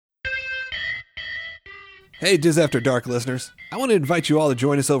Hey, Diz After Dark listeners. I want to invite you all to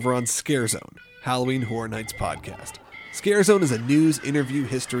join us over on Scare Zone, Halloween Horror Nights podcast. Scare Zone is a news, interview,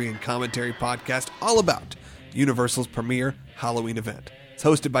 history, and commentary podcast all about Universal's premier Halloween event. It's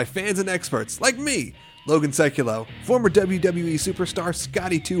hosted by fans and experts like me, Logan Seculo, former WWE superstar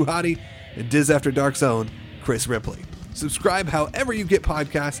Scotty 2 Hottie, and Diz After Dark's own Chris Ripley. Subscribe however you get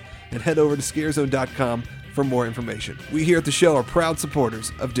podcasts and head over to scarezone.com for more information. We here at the show are proud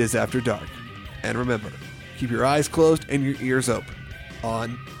supporters of Diz After Dark. And remember, keep your eyes closed and your ears open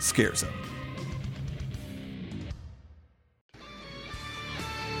on Scare Zone.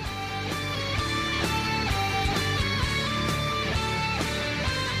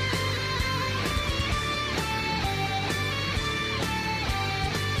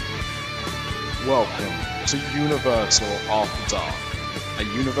 Welcome to Universal After Dark, a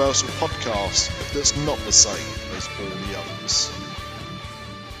Universal podcast that's not the same as all the others.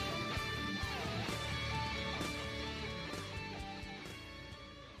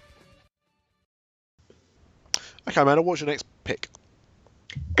 Okay, Amanda, what's your next pick?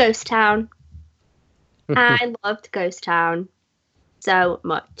 Ghost Town. I loved Ghost Town so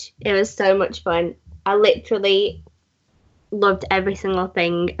much. It was so much fun. I literally loved every single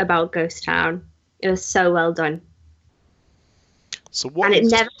thing about Ghost Town. It was so well done. So what and it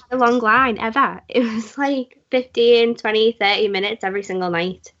is... never had a long line, ever. It was like 15, 20, 30 minutes every single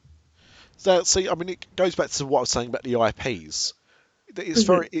night. So, see, I mean, it goes back to what I was saying about the IPs. It's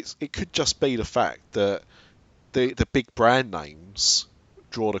very. It could just be the fact that the big brand names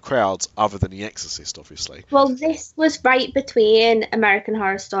draw the crowds, other than The Exorcist, obviously. Well, this was right between American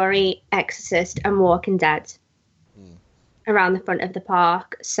Horror Story, Exorcist, and Walking Dead. Around the front of the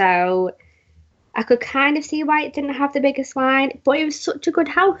park, so I could kind of see why it didn't have the biggest line, but it was such a good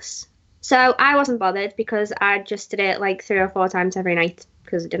house. So I wasn't bothered because I just did it like 3 or 4 times every night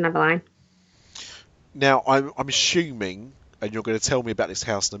because it didn't have a line. Now, I'm assuming, and you're going to tell me about this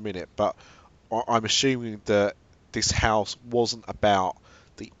house in a minute, but I'm assuming that this house wasn't about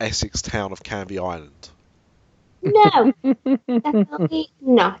the Essex town of Canvey Island. No, definitely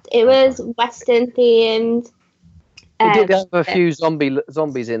not. It was Western themed. We did have a few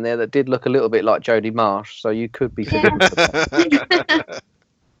zombies in there that did look a little bit like Jodie Marsh, so you could be forgiven.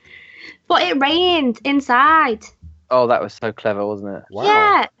 But it rained inside. Oh, that was so clever, wasn't it?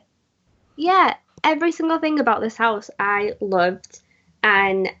 Wow. Yeah. Every single thing about this house I loved,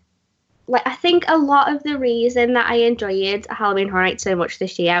 and like I think a lot of the reason that I enjoyed Halloween Horror Nights so much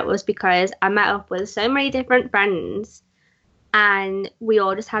this year was because I met up with so many different friends, and we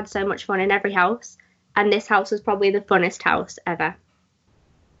all just had so much fun in every house. And this house was probably the funnest house ever.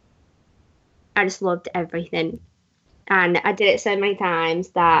 I just loved everything. And I did it so many times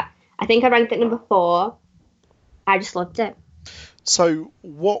that I think I ranked it number 4. I just loved it. So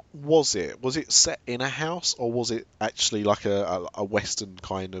what was it? Was it set in a house, or was it actually like a Western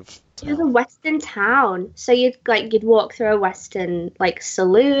kind of town? It was a Western town. So you'd walk through a Western like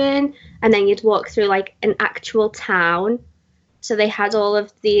saloon, and then you'd walk through like an actual town. So they had all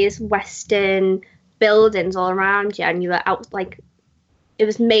of these Western buildings all around you, and you were out, like it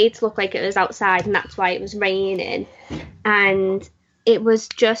was made to look like it was outside, and that's why it was raining, and it was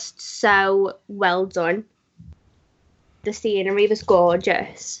just so well done. The scenery was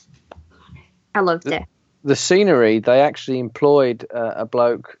gorgeous. I loved it. The scenery, they actually employed a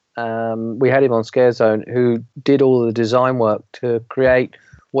bloke, we had him on Scare Zone, who did all the design work to create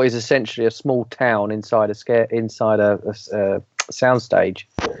what is essentially a small town inside a soundstage.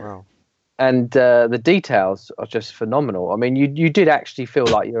 Wow. And the details are just phenomenal. I mean, you did actually feel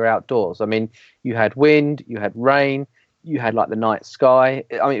like you were outdoors. I mean, you had wind, you had rain, you had like the night sky.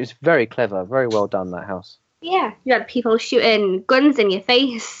 I mean, it was very clever, very well done, that house. Yeah, you had people shooting guns in your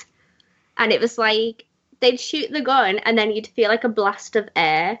face. And it was like, they'd shoot the gun and then you'd feel like a blast of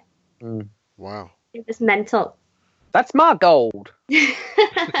air. Wow. It was mental. That's my gold. It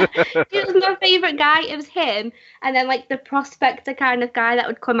was my favourite guy. It was him. And then like the prospector kind of guy that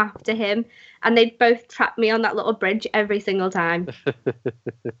would come after him. And they'd both trap me on that little bridge every single time.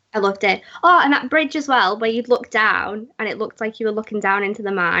 I loved it. Oh, and that bridge as well, where you'd look down and it looked like you were looking down into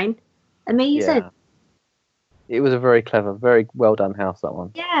the mine. Amazing. Yeah. It was a very clever, very well done house, that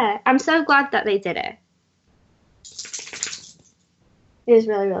one. Yeah, I'm so glad that they did it. It was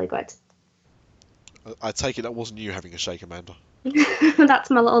really, really good. I take it that wasn't you having a shake, Amanda. That's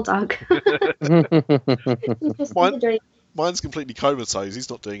my little dog. Mine's completely comatose. He's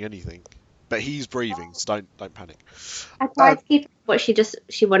not doing anything, but he's breathing. So don't panic. I tried to keep, but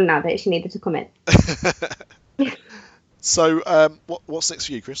she wouldn't have it. She needed to come in. So, what's next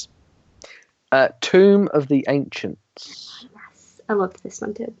for you, Chris? Tomb of the Ancients. Yes. I loved this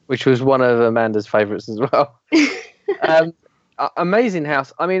one too. which was one of Amanda's favourites as well. Amazing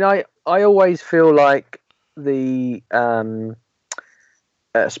house. I mean, I always feel like the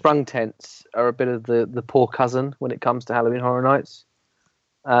sprung tents are a bit of the poor cousin when it comes to Halloween Horror Nights.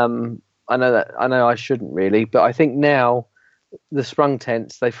 I know I shouldn't really, but I think now the sprung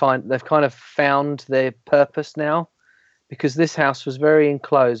tents they've kind of found their purpose now, because this house was very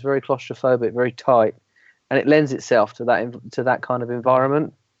enclosed, very claustrophobic, very tight, and it lends itself to that kind of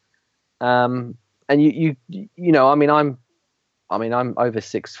environment. And you know, I mean, I'm over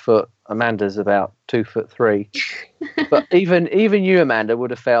 6 foot. Amanda's about 2'3", but even you, Amanda,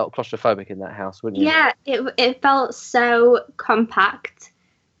 would have felt claustrophobic in that house, wouldn't you? Yeah, it felt so compact,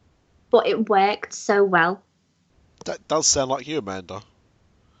 but it worked so well. That does sound like you, Amanda.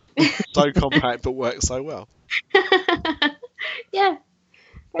 So compact, but works so well. Yeah.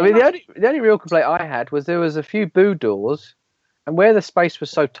 I mean, the only real complaint I had was there was a few boo doors, and where the space was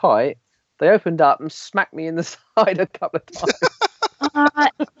so tight, they opened up and smacked me in the side a couple of times.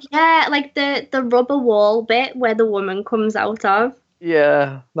 Yeah, like the rubber wall bit where the woman comes out of.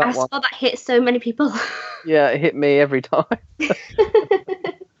 Yeah, I saw that hit so many people. Yeah, it hit me every time.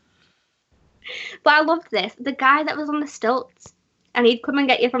 But I loved this. The guy that was on the stilts, and he'd come and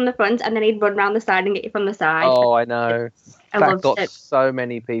get you from the front, and then he'd run around the side and get you from the side. Oh, I know. I That loved got it. so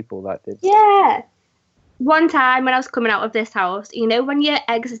many people, that did. Yeah. One time when I was coming out of this house, you know, when you're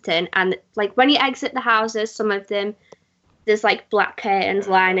exiting, and like when you exit the houses, some of them, there's like black curtains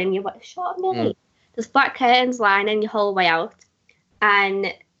lining your way. Shut up, Millie. There's black curtains lining your whole way out.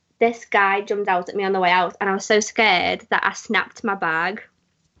 And this guy jumped out at me on the way out, and I was so scared that I snapped my bag,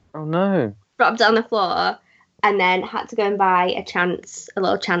 Oh, no. dropped it on the floor, and then had to go and buy a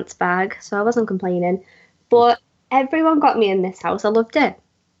little chance bag. So I wasn't complaining. But everyone got me in this house. I loved it.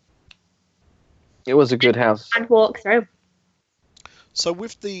 It was a good house. I'd walk through. So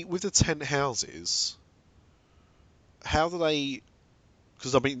with the tent houses, how do they?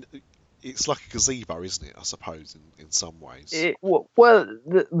 Because I mean, it's like a gazebo, isn't it? I suppose in some ways. Well,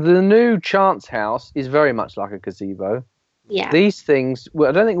 the new Chance house is very much like a gazebo. Yeah. These things, well,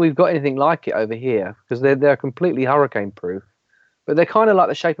 I don't think we've got anything like it over here, because they're completely hurricane proof. But they're kind of like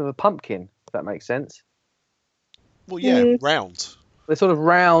the shape of a pumpkin, if that makes sense. Well, yeah, round. They're sort of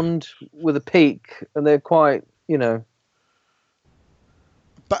round with a peak, and they're quite, you know,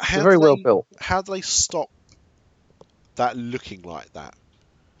 But how they're very do well they- built. How do they stop that looking like that?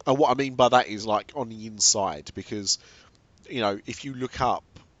 And what I mean by that is like on the inside, because you know, if you look up,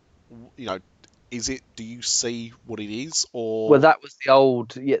 you know, do you see what it is, or Well, that was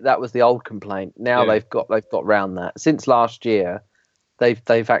the old complaint. Now Yeah. they've got round that. Since last year,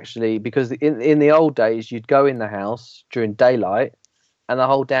 they've actually, because in the old days you'd go in the house during daylight, and the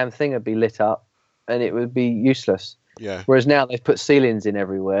whole damn thing would be lit up, and it would be useless. yeah, Whereas now they've put ceilings in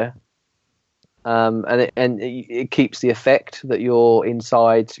everywhere, and it keeps the effect that you're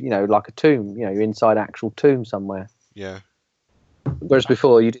inside, you know, like a tomb. You know, you're inside actual tomb somewhere. yeah, Whereas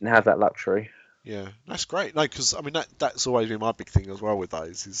before you didn't have that luxury. yeah. That's great. No, because I mean that's always been my big thing as well with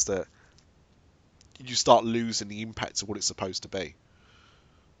those, is that you start losing the impact of what it's supposed to be.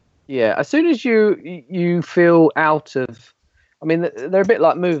 Yeah, as soon as you feel out of, I mean, they're a bit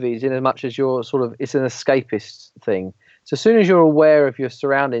like movies in as much as you're sort of, it's an escapist thing. So as soon as you're aware of your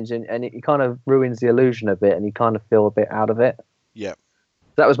surroundings, and it kind of ruins the illusion a bit, and you kind of feel a bit out of it. Yeah.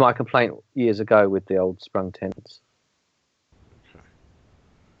 That was my complaint years ago with the old sprung tents.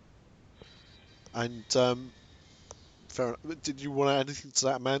 And fair enough. Did you want to add anything to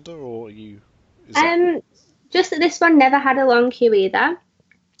that, Amanda, or are you? Just that this one never had a long queue either.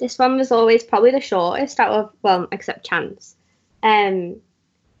 This one was always probably the shortest out of, well, except Chance.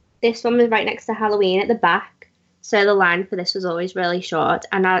 This one was right next to Halloween at the back, so the line for this was always really short,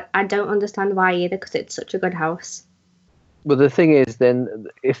 and I don't understand why either, because it's such a good house. Well, the thing is, then,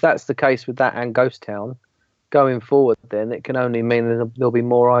 if that's the case with that and Ghost Town, going forward, then it can only mean there'll be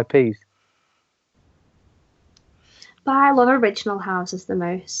more IPs. But I love original houses the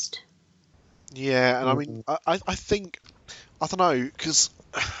most. Yeah, and I mean, I think, I don't know, because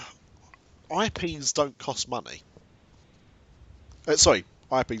IPs don't cost money. Sorry,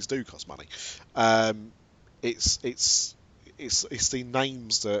 IPs do cost money. It's the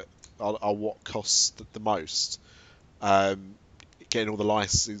names that are what costs the most. Getting all the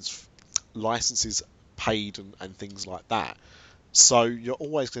licenses paid and things like that. So you're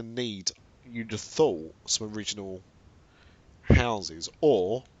always going to need, you'd have thought, some original houses,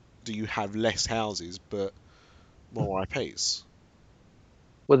 or do you have less houses but more IPs?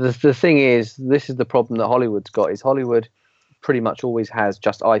 Well, the thing is, this is the problem that Hollywood's got, is Hollywood pretty much always has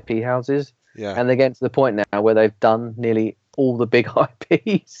just IP houses. Yeah. And they're getting to the point now where they've done nearly all the big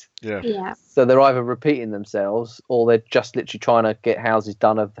IPs. Yeah. Yeah. So they're either repeating themselves or they're just literally trying to get houses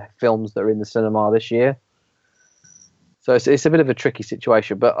done of the films that are in the cinema this year. So it's a bit of a tricky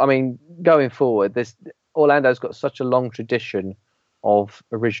situation. But I mean, going forward, Orlando's got such a long tradition of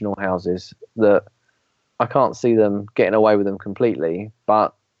original houses that I can't see them getting away with them completely.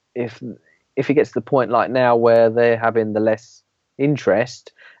 But if it gets to the point like now where they're having the less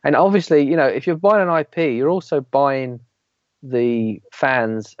interest, and obviously, you know, if you're buying an IP, you're also buying the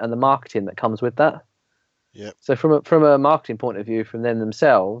fans and the marketing that comes with that. Yep. So from a marketing point of view, from them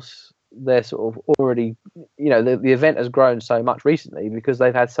themselves, they're sort of already, you know, the event has grown so much recently because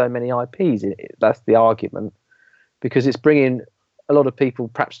they've had so many IPs in it. That's the argument, because it's bringing a lot of people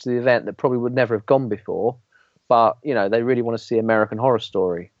perhaps to the event that probably would never have gone before, but you know, they really want to see American Horror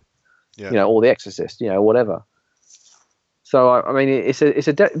Story, you know, or The Exorcist, you know, whatever. So I mean, it's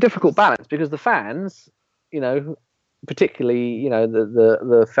a difficult balance because the fans, you know, particularly, you know,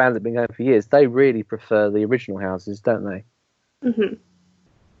 the fans that have been going for years, they really prefer the original houses, don't they? Mhm.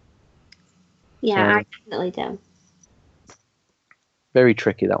 Yeah, I definitely do. Very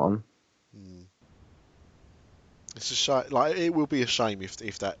tricky, that one. It's a shame. Like, it will be a shame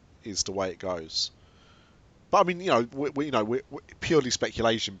if that is the way it goes. But I mean, you know, we're purely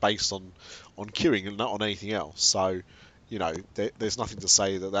speculation based on queuing and not on anything else. So, you know, there's nothing to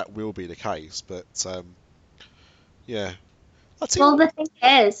say that will be the case. But yeah. Well, the thing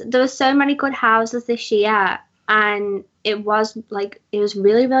is, there were so many good houses this year, and it was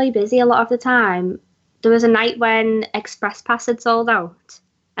really, really busy a lot of the time. There was a night when Express Pass had sold out,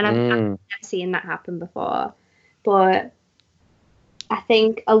 and I've never seen that happen before. But I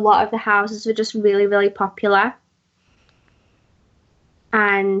think a lot of the houses were just really, really popular.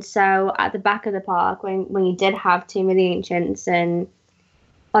 And so at the back of the park, when you did have Tomb of the Ancients, and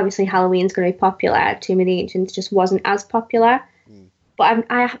obviously Halloween's going to be popular, Tomb of the Ancients just wasn't as popular. But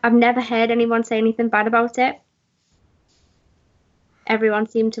I've never heard anyone say anything bad about it. Everyone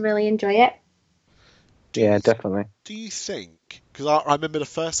seemed to really enjoy it. Yeah, definitely. Do you think, because I remember the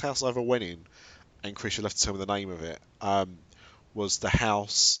first house I ever went in, and Chris, you'll have to tell me the name of it, was the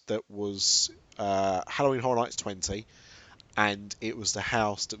house that was Halloween Horror Nights 20, and it was the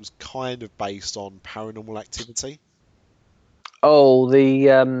house that was kind of based on Paranormal Activity. Oh,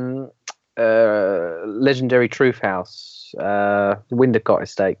 the legendary Truth House, the Windercott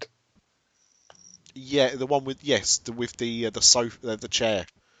estate. Yeah, the one with the sofa, the chair.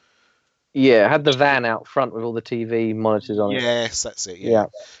 Yeah, it had the van out front with all the TV monitors on it. Yes, that's it. Yeah.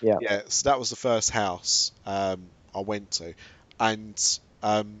 So that was the first house I went to, and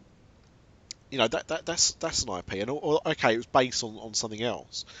you know, that's an IP, and okay, it was based on something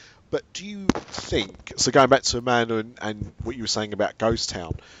else. But do you think, so going back to Amanda and what you were saying about Ghost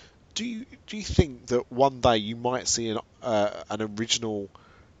Town, do you think that one day you might see an original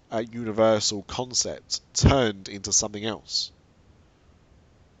Universal concept turned into something else?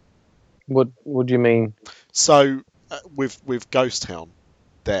 What do you mean? So with Ghost Town,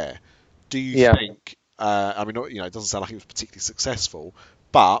 there, do you think? I mean, you know, it doesn't sound like it was particularly successful,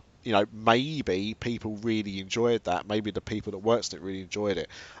 but you know, maybe people really enjoyed that. Maybe the people that worked on it really enjoyed it,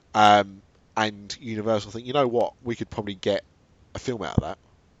 and Universal think, you know what, we could probably get a film out of that.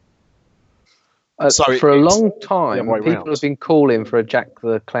 For a long time, people have been calling for a Jack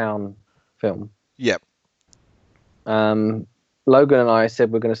the Clown film. Yep. Logan and I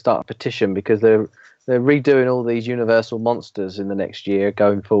said we're going to start a petition because they're redoing all these Universal monsters in the next year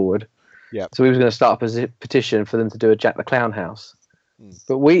going forward. Yeah. So we was going to start a petition for them to do a Jack the Clown house.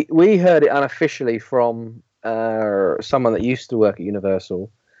 But we heard it unofficially from someone that used to work at Universal,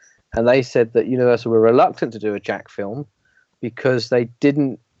 and they said that Universal were reluctant to do a Jack film because they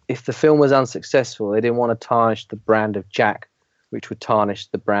didn't. If the film was unsuccessful, they didn't want to tarnish the brand of Jack, which would tarnish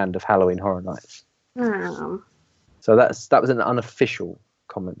the brand of Halloween Horror Nights. Oh. So that was an unofficial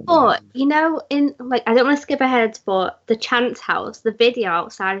comment. But you know, I don't want to skip ahead, but the Chance House, the video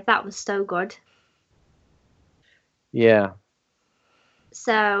outside of that was so good. Yeah.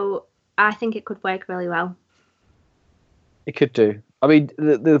 So I think it could work really well. It could do. I mean,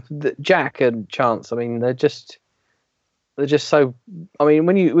 the Jack and Chance. I mean, they're just so. I mean,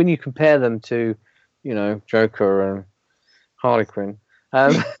 when you compare them to, you know, Joker and Harley Quinn,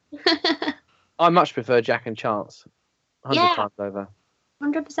 I much prefer Jack and Chance 100 times over.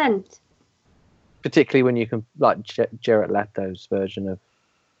 100%. Particularly when you can like Jared Leto's version of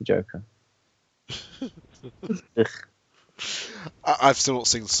the Joker. I've still not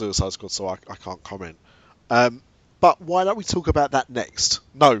seen Suicide Squad, so I can't comment. But why don't we talk about that next?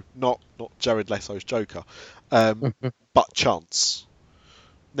 No, not Jared Leto's Joker, but Chance.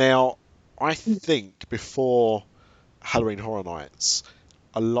 Now, I think before Halloween Horror Nights,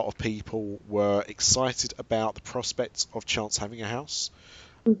 a lot of people were excited about the prospect of Chance having a house,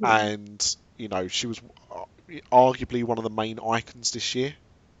 and she was arguably one of the main icons this year,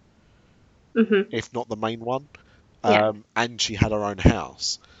 if not the main one. Yeah. And she had her own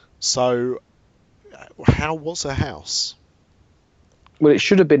house. So, how was her house? Well, it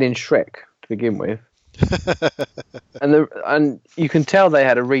should have been in Shrek to begin with. And you can tell they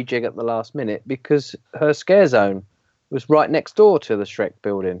had a rejig at the last minute because her scare zone was right next door to the Shrek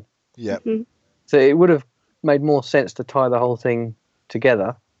building. Yeah. So it would have made more sense to tie the whole thing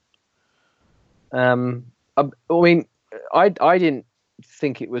together. I mean, I didn't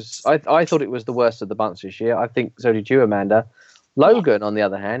think it was. I thought it was the worst of the bunch this year. I think so did you, Amanda. Logan, on the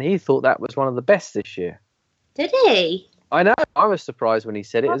other hand, he thought that was one of the best this year. Did he? I know. I was surprised when he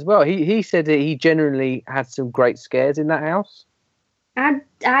said it as well. He said that he genuinely had some great scares in that house.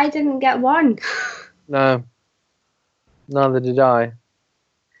 I didn't get one. No. Neither did I.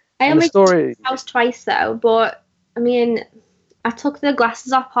 I And only the story- took the house twice though, but I mean, I took the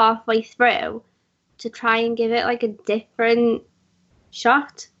glasses off halfway through to try and give it like a different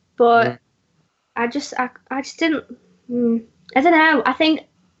shot, but I just didn't. I don't know. I think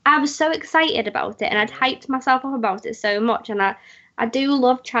I was so excited about it, and I'd hyped myself up about it so much, and I do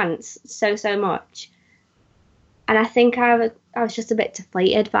love Chance so much, and I think I was just a bit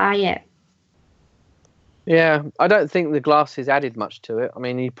deflated by it. Yeah, I don't think the glasses added much to it. I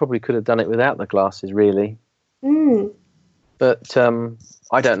mean, he probably could have done it without the glasses, really. But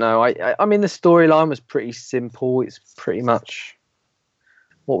I don't know. I mean, the storyline was pretty simple. It's pretty much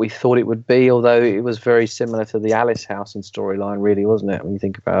what we thought it would be, although it was very similar to the Alice house in storyline, really, wasn't it, when you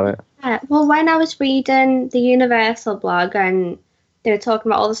think about it? Yeah, well, when I was reading the Universal blog and they were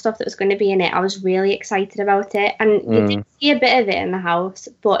talking about all the stuff that was going to be in it, I was really excited about it. And you did see a bit of it in the house,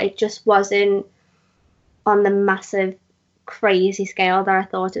 but it just wasn't on the massive, crazy scale that I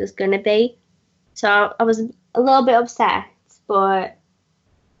thought it was going to be. So I was a little bit upset, but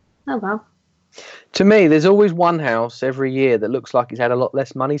oh well. To me, there's always one house every year that looks like it's had a lot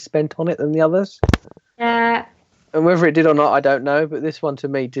less money spent on it than the others. Yeah. And whether it did or not, I don't know. But this one, to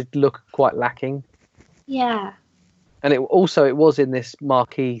me, did look quite lacking. Yeah. And it was in this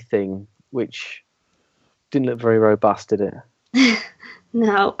marquee thing, which didn't look very robust, did it?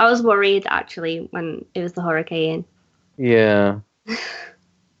 No, I was worried, actually, when it was the hurricane. Yeah.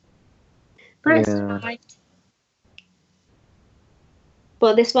 But it survived.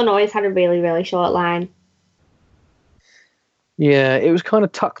 But this one always had a really, really short line. Yeah, it was kind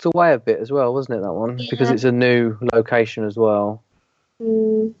of tucked away a bit as well, wasn't it, that one? Yeah. Because it's a new location as well.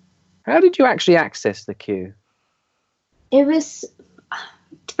 Mm. How did you actually access the queue? It was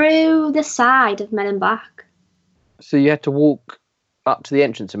through the side of Men in Black. So you had to walk up to the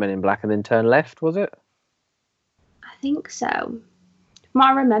entrance of Men in Black and then turn left, was it? I think so. From what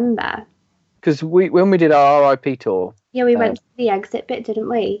I remember. Because when we did our RIP tour... Yeah, we went to the exit bit, didn't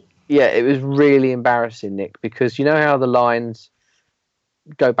we? Yeah, it was really embarrassing, Nick, because you know how the lines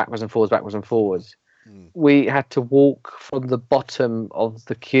go backwards and forwards? We had to walk from the bottom of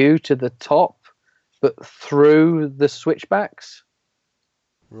the queue to the top, but through the switchbacks.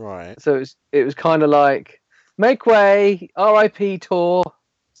 Right. So it was kind of like, make way, RIP tour,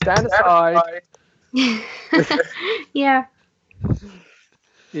 stand aside. Yeah.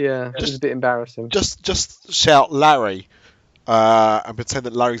 Yeah, it was a bit embarrassing. Just shout Larry and pretend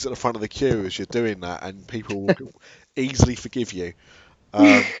that Larry's at the front of the queue as you're doing that, and people will easily forgive you.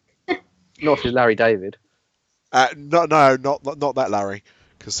 Not if it's Larry David. No, not that Larry,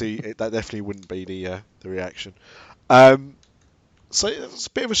 because that definitely wouldn't be the reaction. So it's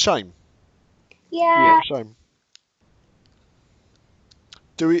a bit of a shame. Yeah. Shame.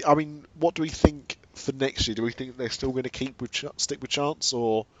 What do we think for next year? Do we think they're still going to stick with Chance,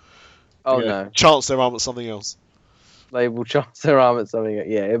 or No, chance their arm at something else? they will chance their arm at something.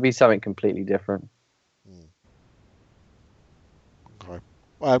 Yeah, it'll be something completely different.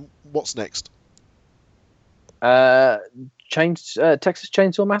 Okay. What's next? Texas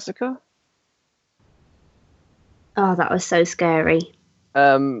Chainsaw Massacre. Oh, that was so scary.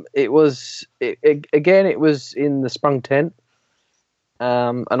 It was in the Sprung tent.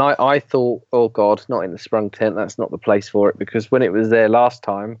 And I thought, oh God, not in the Sprung tent. That's not the place for it, because when it was there last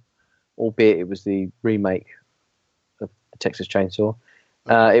time, albeit it was the remake of the Texas Chainsaw,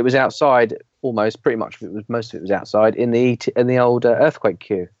 it was outside almost. Pretty much, most of it was outside in the old earthquake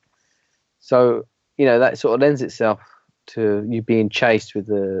queue. So that sort of lends itself to you being chased with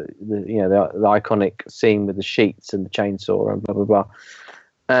the iconic scene with the sheets and the chainsaw and blah blah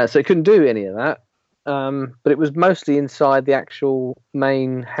blah. So it couldn't do any of that. But it was mostly inside the actual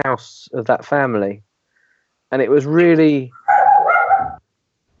main house of that family. and it was really.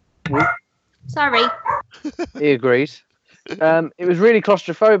 Sorry. He agrees. It was really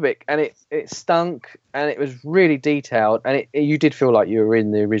claustrophobic, and it stunk, and it was really detailed, and you did feel like you were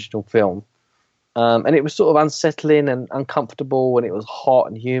in the original film. And it was sort of unsettling and uncomfortable, and it was hot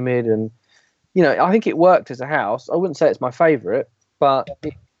and humid, and I think it worked as a house. I wouldn't say it's my favourite, but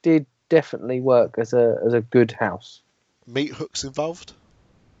it did definitely work as a good house. Meat hooks involved?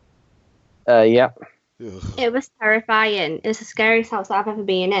 Yeah. Ugh. It was terrifying. It was the scariest house that I've ever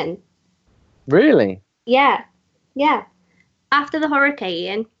been in. Really? Yeah. After the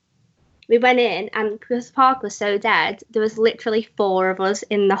hurricane, we went in, and because the park was so dead, there was literally 4 of us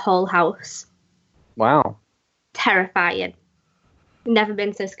in the whole house. Wow. Terrifying. Never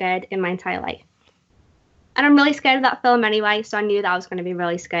been so scared in my entire life. And I'm really scared of that film anyway, so I knew that I was going to be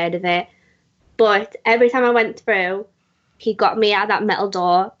really scared of it. But every time I went through, he got me out of that metal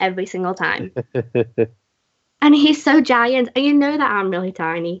door every single time. And he's so giant, and you know that I'm really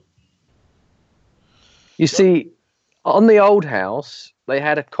tiny. You see, on the old house, they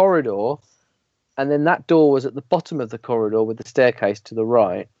had a corridor, and then that door was at the bottom of the corridor with the staircase to the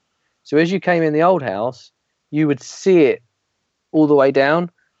right. So as you came in the old house, you would see it all the way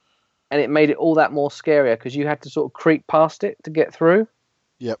down, and it made it all that more scarier because you had to sort of creep past it to get through.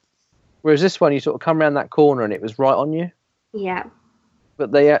 Yep. Whereas this one, you sort of come around that corner and it was right on you. Yeah.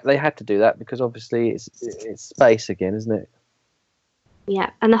 But they had to do that because obviously it's space again, isn't it?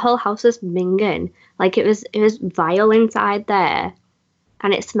 Yeah, and the whole house was minging. Like it was vile inside there,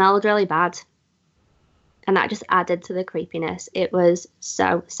 and it smelled really bad. And that just added to the creepiness. It was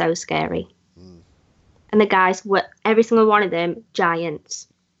so scary. And the guys were, every single one of them, giants.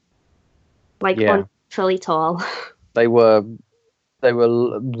 Like unnaturally tall. They were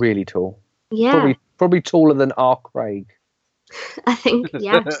really tall. Yeah. Probably taller than R. Craig. I think,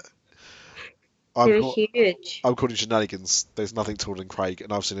 yeah. They were I'm huge. I'm calling shenanigans. There's nothing taller than Craig,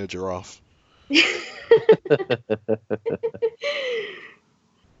 and I've seen a giraffe.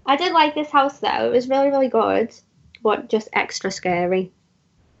 I did like this house though. It was really, really good, but just extra scary.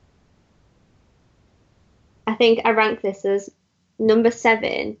 I think I ranked this as number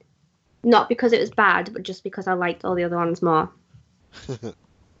 7, not because it was bad, but just because I liked all the other ones more. Fair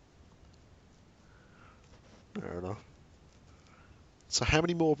enough. So how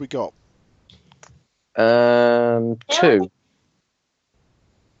many more have we got? 2.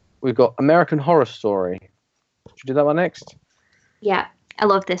 We've got American Horror Story. Should we do that one next? Yeah, I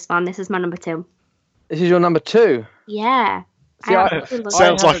love this one. This is my number 2. This is your number 2. Yeah. See,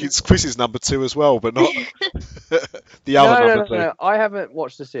 Sounds like it's Chris's number 2 as well, but not the other number 2. No. I haven't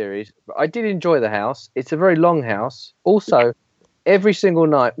watched the series, but I did enjoy the house. It's a very long house. Also, every single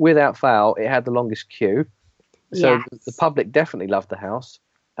night, without fail, it had the longest queue. So the public definitely loved the house.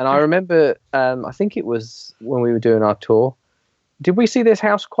 And I remember, I think it was when we were doing our tour. Did we see this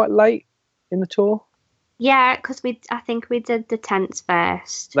house quite late in the tour? Yeah, because I think we did the tents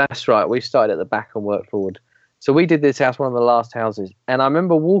first. That's right. We started at the back and worked forward. So we did this house, one of the last houses. And I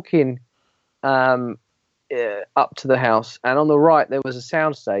remember walking up to the house, and on the right there was a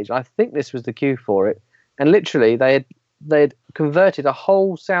soundstage. I think this was the queue for it. And literally they had converted a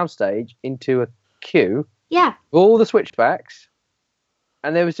whole soundstage into a queue. Yeah. With all the switchbacks.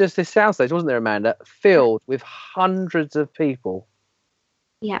 And there was just this soundstage, wasn't there, Amanda? Filled with hundreds of people.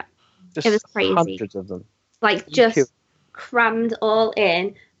 Yeah. Just it was crazy. Hundreds of them. Like, just crammed all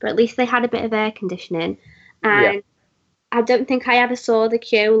in. But at least they had a bit of air conditioning. And I don't think I ever saw the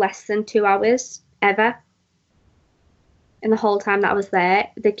queue less than 2 hours, ever. In the whole time that I was there.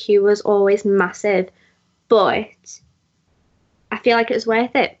 The queue was always massive. But I feel like it was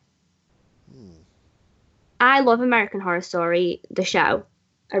worth it. I love American Horror Story, the show.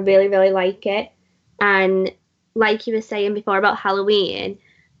 I really, really like it. And like you were saying before about Halloween,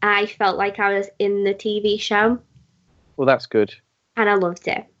 I felt like I was in the TV show. Well, that's good. And I loved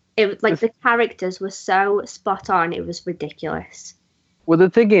it. It was like the characters were so spot on. It was ridiculous. Well,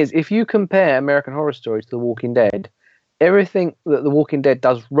 the thing is, if you compare American Horror Story to The Walking Dead, everything that The Walking Dead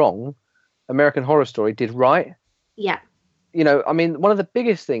does wrong, American Horror Story did right. Yeah. You know, I mean, one of the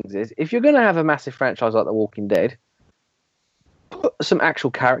biggest things is if you're going to have a massive franchise like The Walking Dead, put some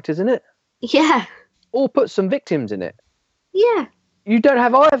actual characters in it. Yeah. Or put some victims in it. Yeah. You don't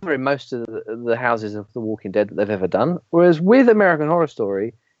have either in most of the houses of The Walking Dead that they've ever done. Whereas with American Horror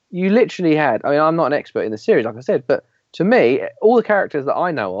Story, you literally had, I mean, I'm not an expert in the series, like I said, but to me, all the characters that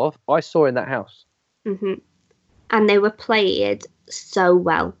I know of, I saw in that house. Mm-hmm. And they were played so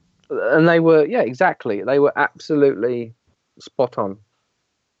well. And they were, yeah, exactly. They were absolutely spot on.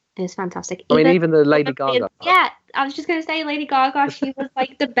 It was fantastic. I mean, even the Lady Gaga. Yeah, I was just going to say Lady Gaga. She was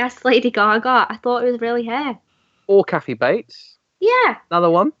like the best Lady Gaga. I thought it was really her. Or Kathy Bates. Yeah. Another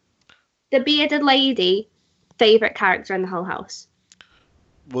one. The bearded lady, favourite character in the whole house.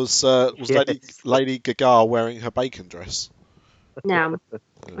 Was Yes. Lady Gaga wearing her bacon dress? No,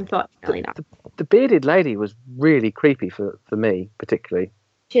 unfortunately not. The bearded lady was really creepy for me, particularly.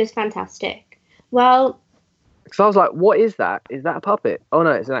 She was fantastic. Well, Because I was like, what is that? Is that a puppet? Oh,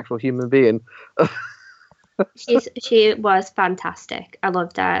 no, it's an actual human being. she was fantastic. I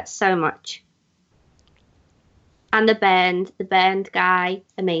loved her so much. And the band guy,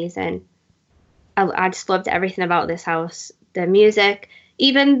 amazing. I just loved everything about this house. The music,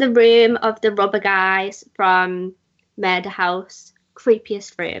 even the room of the rubber guys from Murder House,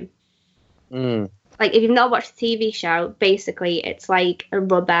 creepiest room. Like, if you've not watched the TV show, basically it's like a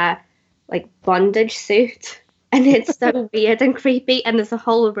rubber, like, bondage suit. And it's so weird and creepy. And there's a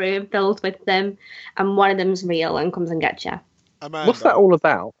whole room filled with them. And one of them's real and comes and gets you. Amanda, What's that all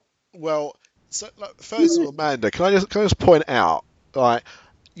about? Well, so, first of all, Amanda, can I just point out, like,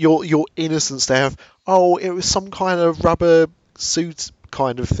 your innocence there of, oh, it was some kind of rubber suit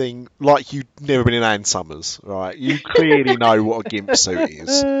kind of thing, like you'd never been in Ann Summers, right? You clearly know what a gimp suit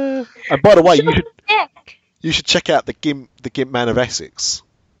is. And by the way, you should check out the Gimp Man of Essex.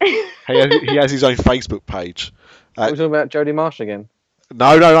 He has his own Facebook page. We're talking about Jodie Marsh again.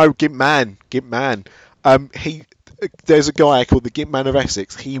 No, Gimp Man. There's a guy called the Gimp Man of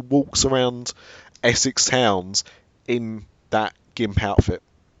Essex. He walks around Essex towns in that gimp outfit.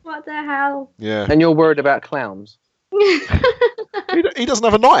 What the hell? Yeah. And you're worried about clowns. He doesn't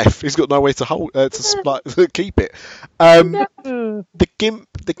have a knife. He's got nowhere to hold to keep it. The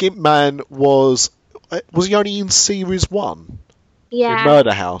Gimp Man was he only in series 1? Yeah. In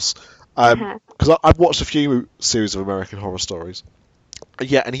Murder House. Because I've watched a few series of American Horror Stories.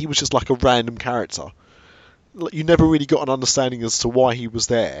 Yeah, and he was just like a random character. You never really got an understanding as to why he was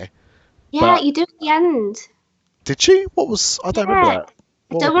there. Yeah, you do at the end. Did she? What was? I don't remember that.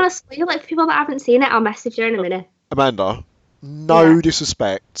 I don't want to spoil it for people that haven't seen it. I'll message you in a minute. Amanda, no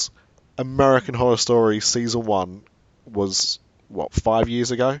disrespect. American Horror Story season 1 was what, 5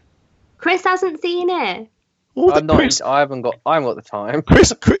 years ago? Chris hasn't seen it. Oh, I haven't got the time.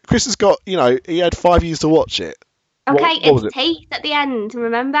 Chris has got, he had 5 years to watch it. Okay, what was it's it? Tate at the end,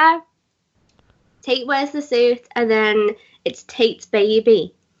 remember? Tate wears the suit, and then it's Tate's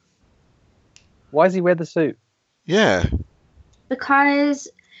baby. Why does he wear the suit? Yeah. Because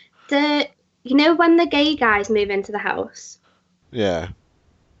when the gay guys move into the house, Yeah.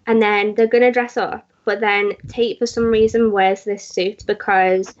 and then they're going to dress up, but then Tate for some reason wears this suit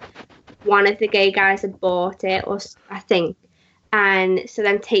because one of the gay guys had bought it, or I think. And so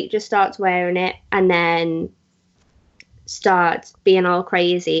then Tate just starts wearing it and then starts being all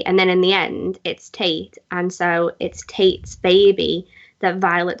crazy. And then in the end, it's Tate. And so it's Tate's baby that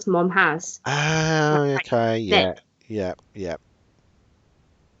Violet's mum has. Oh, okay. Yeah.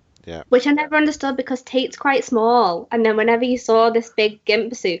 Which I never understood because Tate's quite small. And then whenever you saw this big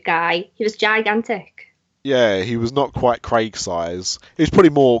gimp suit guy, he was gigantic. Yeah, he was not quite Craig size. He was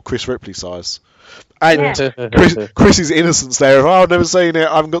probably more Chris Ripley size. And Yeah. Chris's innocence there of, I've never seen it,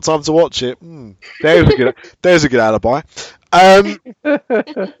 I haven't got time to watch it. There's a good alibi. But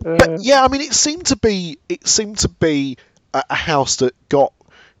yeah, I mean, it seemed to be a house that got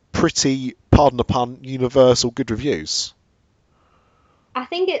pretty, pardon the pun, universal good reviews. I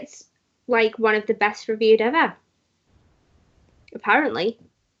think it's like one of the best reviewed ever. Apparently,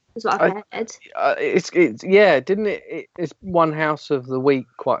 is what I've heard. Didn't it? It's won House of the Week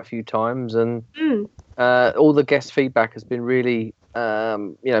quite a few times, and all the guest feedback has been really,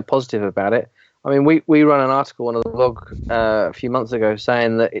 positive about it. I mean, we run an article on a blog a few months ago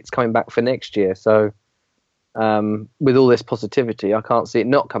saying that it's coming back for next year. So, with all this positivity, I can't see it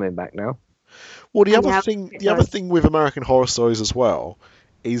not coming back now. Well, the other thing with American Horror Stories as well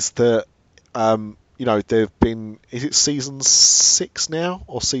is that they've been, is it season 6 now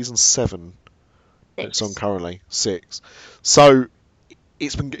or season 7? 6. It's on currently 6. So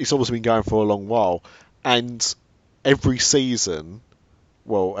it's obviously been going for a long while, and every season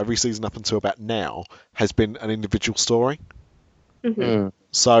up until about now has been an individual story. Mm-hmm.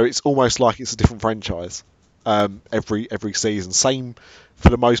 So it's almost like it's a different franchise. Every season, same for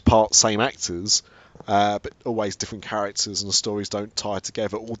the most part, same actors, but always different characters, and the stories don't tie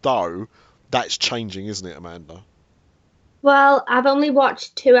together. Although that's changing, isn't it, Amanda? Well, I've only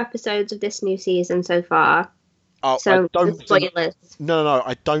watched 2 episodes of this new season so far. Oh, so spoilers. No,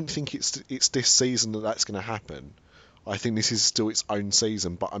 I don't think it's this season that's going to happen. I think this is still its own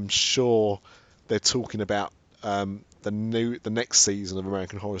season, but I'm sure they're talking about the next season of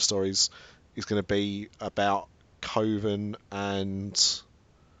American Horror Stories is going to be about Coven and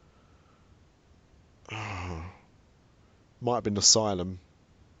might have been Asylum.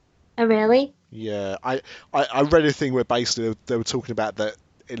 Oh, really? Yeah, I read a thing where basically they were talking about that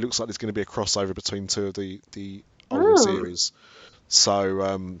it looks like there's going to be a crossover between two of the older series.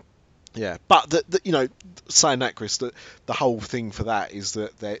 So yeah, but saying that, Chris, the whole thing for that is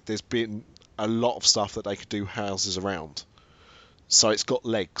that there's been a lot of stuff that they could do houses around, so it's got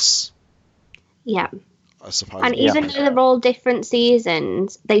legs. Yeah. I suppose. And even though they're all different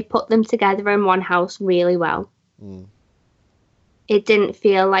seasons, they put them together in one house really well. Mm. It didn't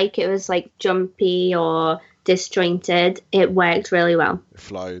feel like it was like jumpy or disjointed. It worked really well. It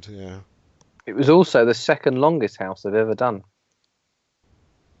flowed, yeah. It was also the second longest house they've ever done.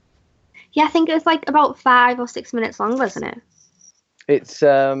 Yeah, I think it was like about 5 or 6 minutes long, wasn't it? It's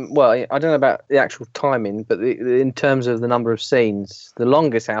well, I don't know about the actual timing, but in terms of the number of scenes, the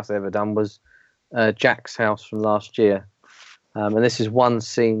longest house they've ever done was Jack's house from last year, and this is one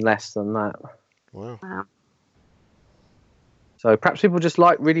scene less than that. Wow. So perhaps people just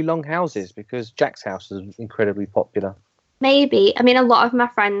like really long houses because Jack's house is incredibly popular. Maybe. I mean, a lot of my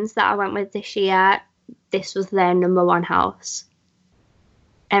friends that I went with this year, this was their number one house.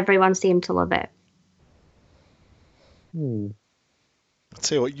 Everyone seemed to love it. I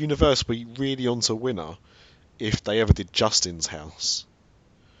tell you what, Universal would be really onto a winner if they ever did Justin's house.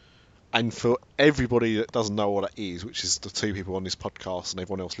 And for everybody that doesn't know what it is, which is the two people on this podcast and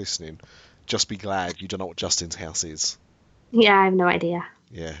everyone else listening, just be glad you don't know what Justin's house is. Yeah, I have no idea.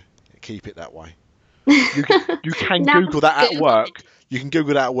 Yeah, keep it that way. You can Google that at work. You can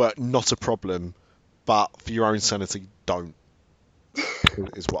Google that at work, not a problem. But for your own sanity, don't.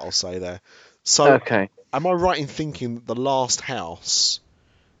 Is what I'll say there. So, okay. Am I right in thinking that the last house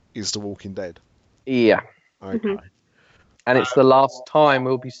is The Walking Dead? Yeah. Okay. Mm-hmm. And it's the last time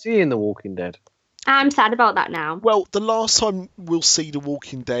we'll be seeing The Walking Dead. I'm sad about that now. Well, the last time we'll see The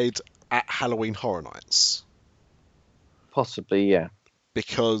Walking Dead at Halloween Horror Nights. Possibly, yeah.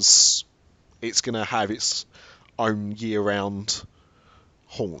 Because it's going to have its own year-round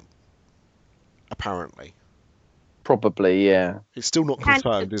haunt, apparently. Probably, yeah. It's still not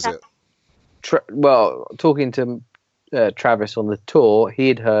confirmed, is it? Well, talking to Travis on the tour,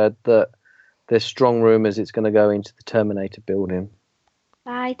 he'd heard that there's strong rumours it's going to go into the Terminator building.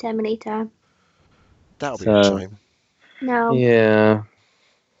 Bye, Terminator. That'll be a shame. No. Yeah.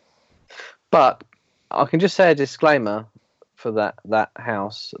 But I can just say a disclaimer for that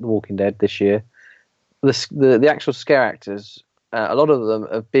house, The Walking Dead, this year. The actual scare actors, a lot of them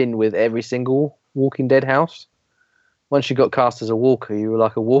have been with every single Walking Dead house. Once you got cast as a walker, you were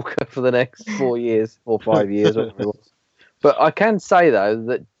like a walker for the next 4 years or 5 years. But I can say, though,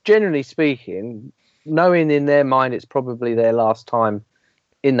 that generally speaking, knowing in their mind it's probably their last time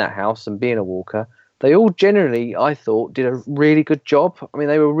in that house and being a walker, they all generally, I thought, did a really good job. I mean,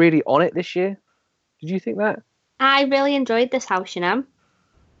 they were really on it this year. Did you think that? I really enjoyed this house, you know.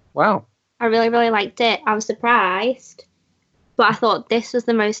 Wow. I really, really liked it. I was surprised. But I thought this was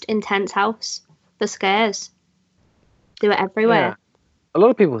the most intense house for scares. They were everywhere. Yeah. A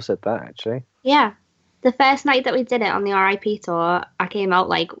lot of people said that, actually. Yeah. The first night that we did it on the RIP tour, I came out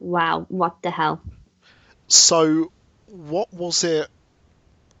like, wow, what the hell? So, what was it...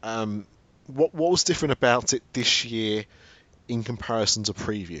 what was different about it this year in comparison to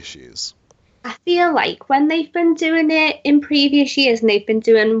previous years? I feel like when they've been doing it in previous years and they've been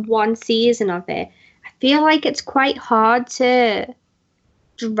doing one season of it, I feel like it's quite hard to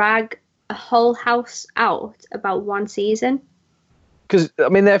drag a whole house out about one season. Because, I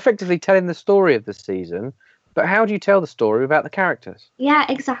mean, they're effectively telling the story of the season, but how do you tell the story without the characters? Yeah,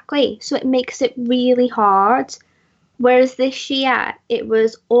 exactly. So it makes it really hard. Whereas this year, it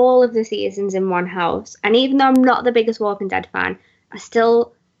was all of the seasons in one house. And even though I'm not the biggest Walking Dead fan,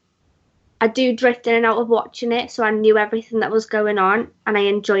 I do drift in and out of watching it, so I knew everything that was going on, and I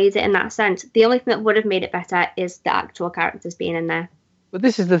enjoyed it in that sense. The only thing that would have made it better is the actual characters being in there. But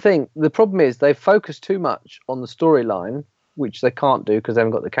this is the thing. The problem is they focus too much on the storyline, which they can't do because they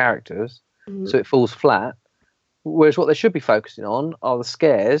haven't got the characters, so it falls flat. Whereas what they should be focusing on are the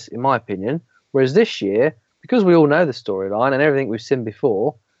scares, in my opinion. Whereas this year, because we all know the storyline and everything we've seen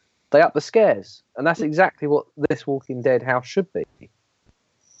before, they up the scares. And that's exactly what this Walking Dead house should be.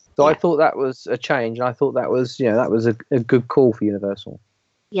 So I thought that was a change, and I thought that was, a good call for Universal.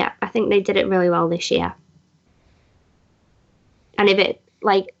 Yeah, I think they did it really well this year. And if it,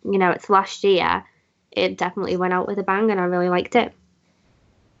 it's last year, it definitely went out with a bang, and I really liked it.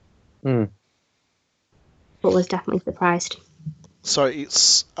 But was definitely surprised. So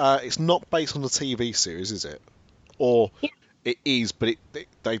it's not based on the TV series, is it? Or Yeah. it is, but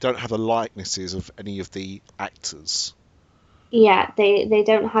they don't have the likenesses of any of the actors. Yeah, they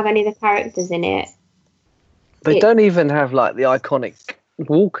don't have any of the characters in it. They It- don't even have like the iconic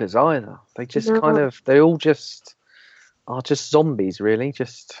walkers either. They just No. they all just are just zombies, really.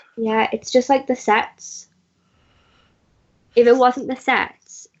 Just Yeah, it's just like the sets. If it wasn't the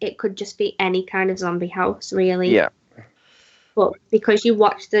sets, it could just be any kind of zombie house, really. yeah. But because you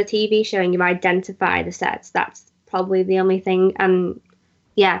watch the TV show and you identify the sets, that's probably the only thing. And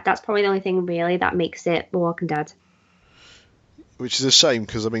yeah, that's probably the only thing really that makes it The Walking Dead. Which is a shame,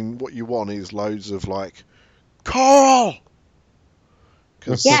 because, I mean, what you want is loads of, like, Carl!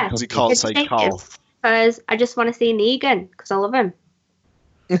 Because Yeah, you can't it's say native. Carl. Because I just want to see Negan because I love him.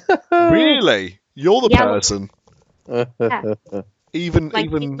 Really? You're the Yeah. person. Even Like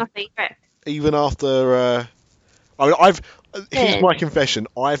he's my favourite. even after. I mean, here's Yeah. my confession.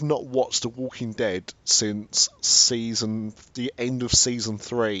 I've not watched The Walking Dead since the end of season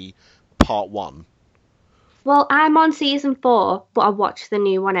 3, part 1. Well, I'm on season 4, but I watched the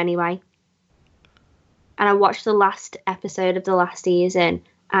new one anyway. And I watched the last episode of the last season,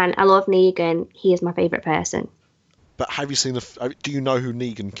 and I love Negan. He is my favourite person. But have you seen do you know who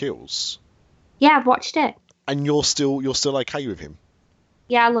Negan kills? Yeah, I've watched it. And you're still okay with him?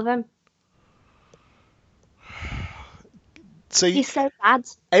 Yeah, I love him. See, He's so bad.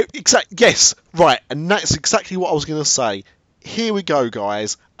 Yes, right, and that's exactly what I was going to say. Here we go,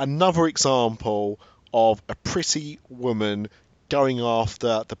 guys. Another example of a pretty woman going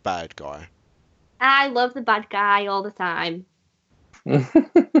after the bad guy. I love the bad guy all the time.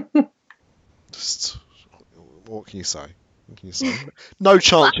 Just, what can you say? What can you say? No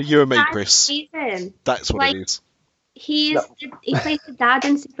chance for you and me, Chris. Season. That's what Like- it is. He plays the dad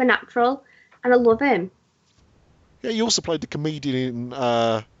in Supernatural, and I love him. Yeah, he also played the comedian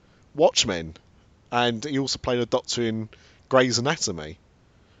in Watchmen, and he also played a doctor in Grey's Anatomy.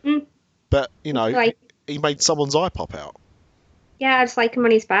 Mm. But, you know, Like, he made someone's eye pop out. yeah, I just like him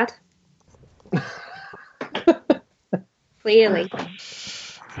when he's bad. Clearly.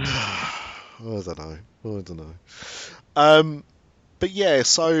 I don't know. But yeah,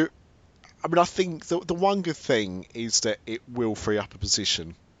 so I mean, I think the one good thing is that it will free up a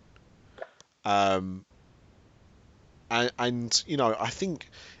position. And you know, I think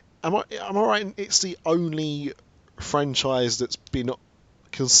am I right? It's the only franchise that's been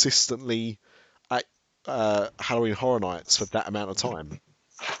consistently at Halloween Horror Nights for that amount of time.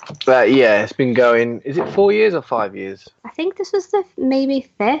 But yeah, it's been going. Is it 4 years or 5 years? I think this was the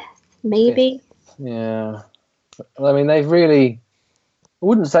maybe 5th, maybe. Yeah. I mean, they've really. I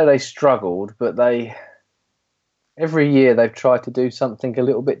wouldn't say they struggled, but every year they've tried to do something a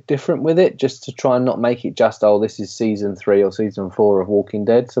little bit different with it, just to try and not make it just, oh, this is season 3 or season 4 of Walking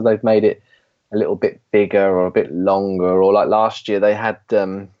Dead. So they've made it a little bit bigger or a bit longer. Or like last year, they had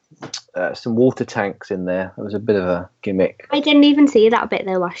some water tanks in there. It was a bit of a gimmick. I didn't even see that bit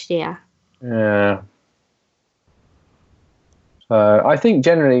though last year. Yeah. So I think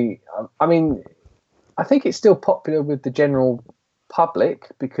generally, I mean, I think it's still popular with the general public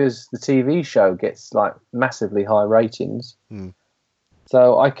because the TV show gets like massively high ratings. Mm.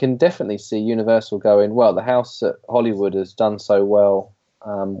 So I can definitely see Universal going, well, the house at Hollywood has done so well,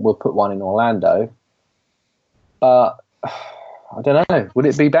 we'll put one in Orlando. But I don't know. Would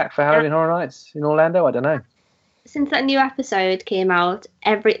it be back for Halloween Horror Nights in Orlando? I don't know. Since that new episode came out,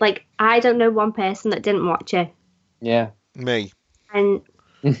 I don't know one person that didn't watch it. Yeah. Me. And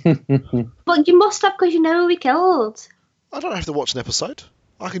but you must have, because you know who we killed. I don't have to watch an episode.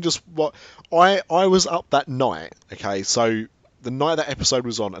 I can just what I was up that night. Okay, so the night that episode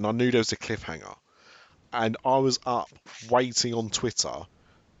was on, and I knew there was a cliffhanger, and I was up waiting on Twitter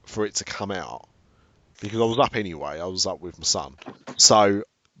for it to come out because I was up anyway. I was up with my son, so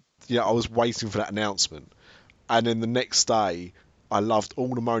yeah, I was waiting for that announcement. And then the next day, I loved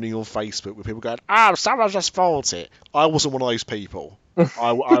all the moaning on Facebook with people going, "Oh, someone just spoiled it." I wasn't one of those people.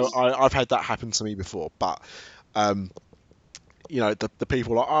 I've had that happen to me before, but you know, the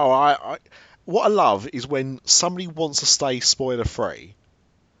people are like, "Oh, I." What I love is when somebody wants to stay spoiler free,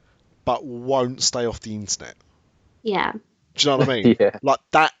 but won't stay off the internet. Yeah. Do you know what I mean? Yeah. Like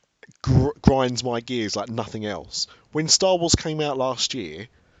that grinds my gears like nothing else. When Star Wars came out last year,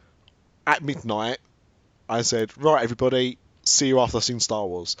 at midnight, I said, "Right, everybody, see you after I've seen Star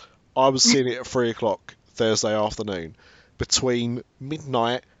Wars." I was seeing it at 3:00 Thursday afternoon. Between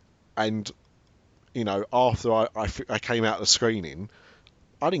midnight and, you know, after I came out of the screening,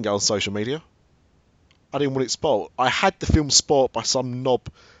 I didn't go on social media. I didn't want it spoiled. I had the film spoiled by some knob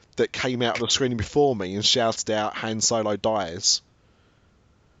that came out of the screening before me and shouted out Han Solo dies.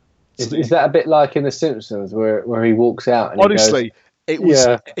 Is that a bit like in The Simpsons where he walks out and honestly, he goes, it was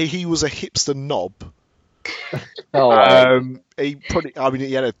yeah. he was a hipster knob. Oh, He probably, I mean,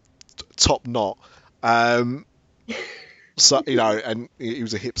 he had a top knot. So and he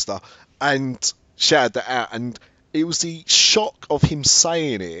was a hipster and shouted that out, and it was the shock of him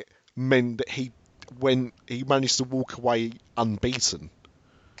saying it meant that he managed to walk away unbeaten.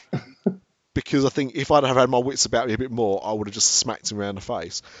 Because I think if I'd have had my wits about me a bit more, I would have just smacked him around the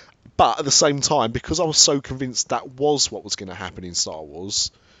face. But at the same time, because I was so convinced that was what was going to happen in Star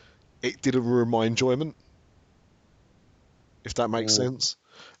Wars, it didn't ruin my enjoyment. If that makes sense.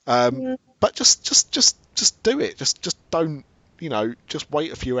 But just do it. Just don't, just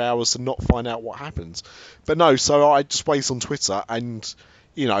wait a few hours to not find out what happens. But no, so I just wait on Twitter, and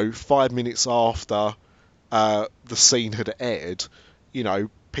 5 minutes after the scene had aired,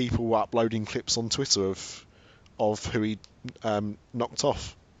 people were uploading clips on Twitter of who he knocked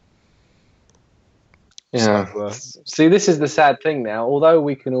off. Yeah. So, see, this is the sad thing now. Although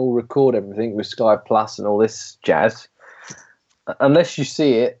we can all record everything with Sky Plus and all this jazz, unless you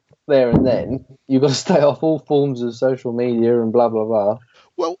see it there and then, you've got to stay off all forms of social media and blah blah blah.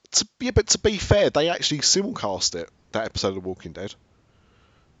 Well, but to be fair, they actually simulcast it, that episode of The Walking Dead.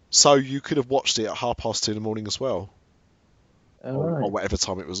 So you could have watched it at 2:30 in the morning as well, or whatever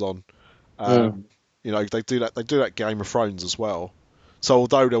time it was on. They do that. They do that Game of Thrones as well. So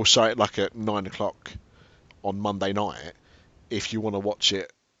although they'll show it like at 9 o'clock on Monday night, if you want to watch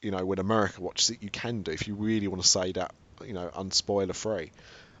it, when America watches it, you can do. If you really want to say that, unspoiler free.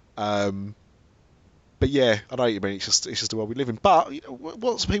 But yeah, I know what you mean. It's just the world we live in. But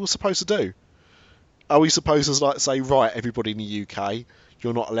what's people supposed to do? Are we supposed to say, right, everybody in the UK,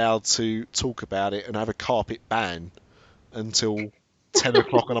 you're not allowed to talk about it and have a carpet ban until 10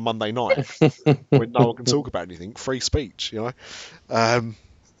 o'clock on a Monday night when no one can talk about anything? Free speech,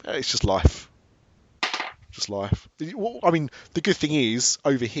 it's just life. Just life. I mean, the good thing is,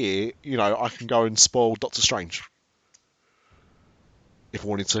 over here, I can go and spoil Doctor Strange if I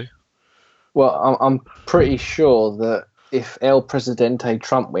wanted to. Well, I'm pretty sure that if El Presidente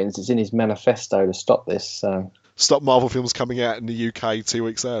Trump wins, it's in his manifesto to stop this. So. Stop Marvel films coming out in the UK 2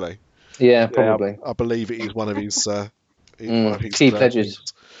 weeks early. Yeah, probably. I believe it is one of his key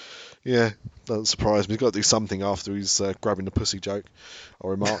pledges. Yeah, doesn't surprise me. He's got to do something after he's grabbing the pussy joke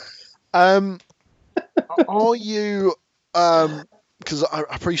or remark. Are you? Because I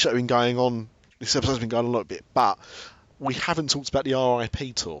appreciate been going on. This episode's been going on a little bit, but we haven't talked about the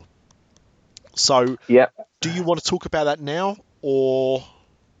RIP tour. So, do you want to talk about that now, or?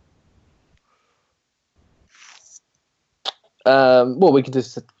 Well, we can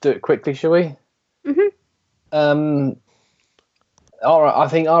just do it quickly, shall we? Mm-hmm. I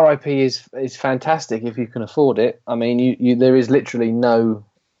think RIP is fantastic if you can afford it. I mean, you there is literally no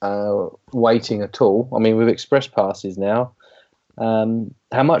waiting at all. I mean, with express passes now,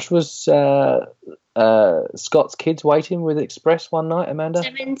 how much was Scott's Kids waiting with express one night, Amanda?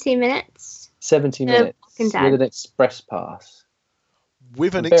 70 minutes. 70 minutes with an express pass.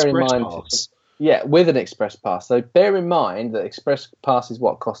 With an express pass? Yeah, with an express pass. So bear in mind that express passes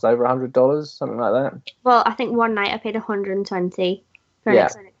cost over $100, something like that. Well, I think one night I paid $120 for an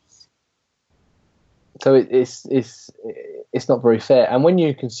express. So it's not very fair. And when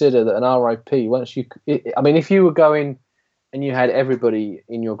you consider that an RIP, if you were going and you had everybody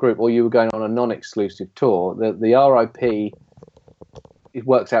in your group, or you were going on a non-exclusive tour, the RIP, it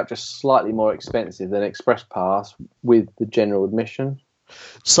works out just slightly more expensive than express pass with the general admission.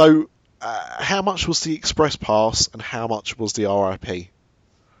 So, how much was the express pass and how much was the RIP?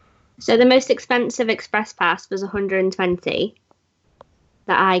 So the most expensive express pass was $120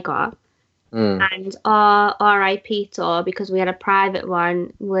 that I got. And our RIP tour, because we had a private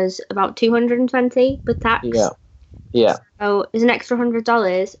one, was about $220 with tax. Yeah. So it's an extra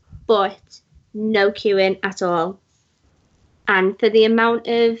 $100, but no queuing at all. And for the amount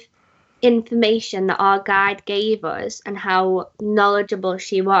of information that our guide gave us and how knowledgeable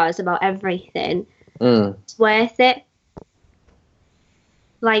she was about everything, it's worth it.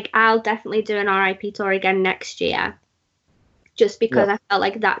 Like, I'll definitely do an RIP tour again next year, just because I felt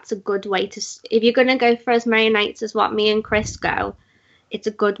like that's a good way to, if you're going to go for as many nights as what me and Chris go, it's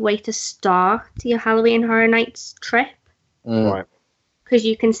a good way to start your Halloween Horror Nights trip. Right. Because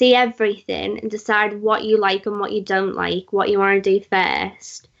you can see everything and decide what you like and what you don't like, what you want to do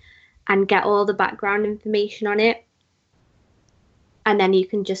first, and get all the background information on it. And then you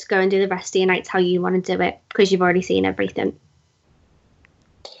can just go and do the rest of your nights how you want to do it, because you've already seen everything.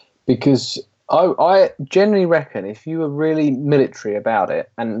 Because I generally reckon if you were really military about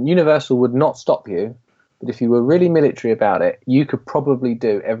it, and Universal would not stop you but if you were really military about it, you could probably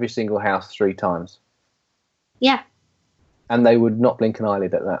do every single house 3 times. Yeah. And they would not blink an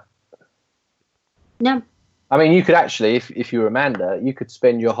eyelid at that. No. I mean, you could actually, if you were Amanda, you could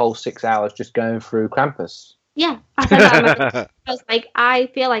spend your whole 6 hours just going through Krampus. Yeah. I said that. I was like, I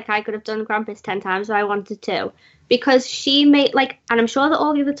feel like I could have done Krampus 10 times if I wanted to. Because she made, like, and I'm sure that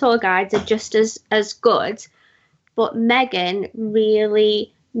all the other tour guides are just as good, but Megan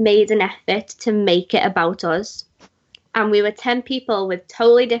really made an effort to make it about us. And we were 10 people with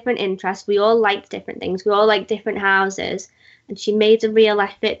totally different interests. We all liked different things. We all liked different houses. And she made a real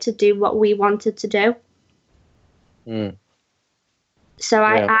effort to do what we wanted to do. Mm. So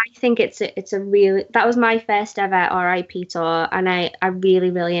Yeah. I think it's a really, that was my first ever RIP tour, and I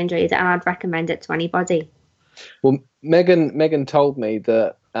really, really enjoyed it, and I'd recommend it to anybody. Well, Megan told me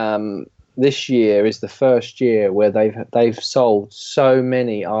that this year is the first year where they've sold so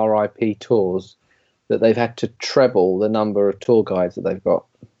many RIP tours that they've had to treble the number of tour guides that they've got.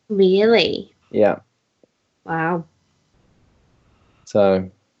 Really? Yeah. Wow. So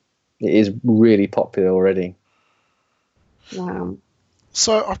it is really popular already. Wow.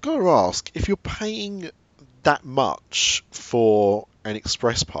 So I've got to ask, if you're paying that much for an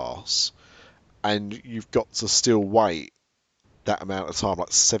express pass and you've got to still wait that amount of time,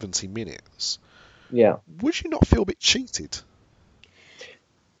 like 70 minutes, Yeah. would you not feel a bit cheated?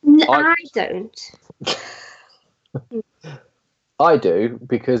 I don't. I do,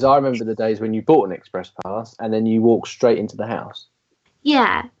 because I remember the days when you bought an express pass and then you walk straight into the house.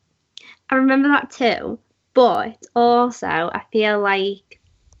 Yeah, I remember that too. But also, I feel like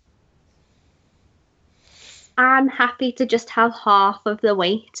I'm happy to just have half of the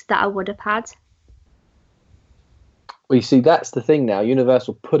wait that I would have had. Well, you see, that's the thing now.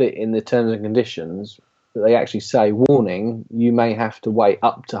 Universal put it in the terms and conditions that they actually say, warning, you may have to wait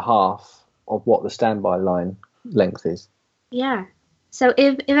up to half of what the standby line length is. Yeah. So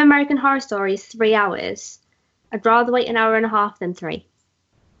if American Horror Story is 3 hours, I'd rather wait an hour and a half than 3.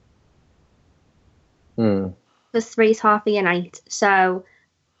 Mm. Because 3 is half of your night. So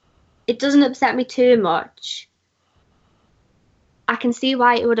it doesn't upset me too much. I can see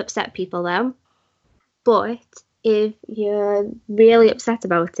why it would upset people though. But if you're really upset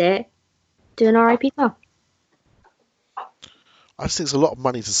about it, do an RIP tour. I just think it's a lot of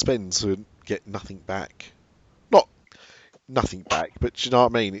money to spend to get nothing back. Not nothing back, but do you know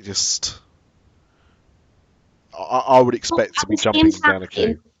what I mean? It just... I would expect to be jumping down a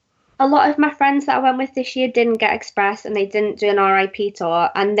queue. A lot of my friends that I went with this year didn't get express and they didn't do an RIP tour,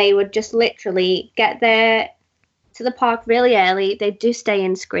 and they would just literally get there to the park really early. They'd do Stay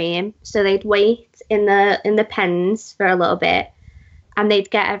and Scream, so they'd wait in the pens for a little bit, and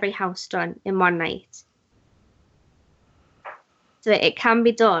they'd get every house done in one night. So it can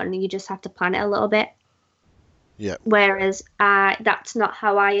be done. You just have to plan it a little bit. Yeah. Whereas that's not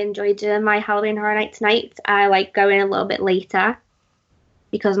how I enjoy doing my Halloween Horror Nights night. I like going a little bit later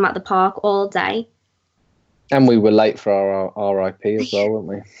because I'm at the park all day. And we were late for our RIP as well, weren't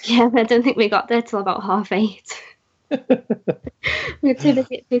we? Yeah, I don't think we got there till about 8:30. We were too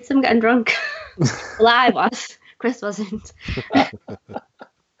busy at pizza and getting drunk. Well, I was. Chris wasn't.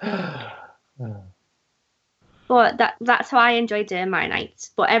 But that's how I enjoy doing my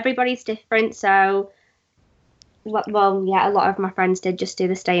nights. But everybody's different, so... Well, yeah, a lot of my friends did just do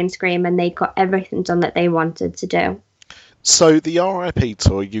the Stay and Scream, and they got everything done that they wanted to do. So the RIP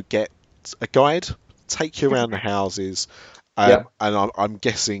tour, you get a guide, take you around the houses, Yep. and I'm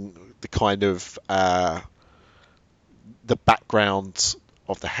guessing the kind of the background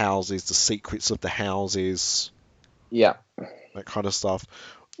of the houses, the secrets of the houses, Yeah. that kind of stuff.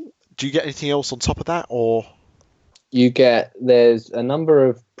 Do you get anything else on top of that, or? There's a number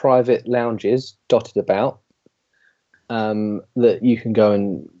of private lounges dotted about that you can go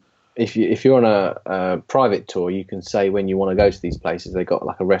and, if you're on a private tour, you can say when you want to go to these places. They got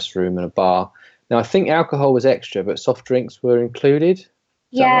like a restroom and a bar. Now I think alcohol was extra, but soft drinks were included. Is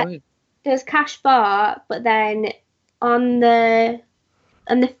Yeah, that right? there's cash bar, but then on the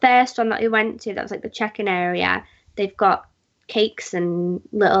first one that we went to, that was like the check-in area, they've got cakes and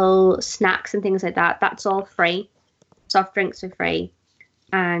little snacks and things like that. That's all free. Soft drinks were free,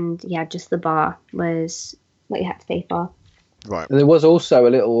 and yeah, just the bar was what you had to pay for. Right. And there was also a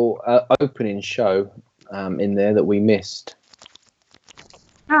little opening show in there that we missed.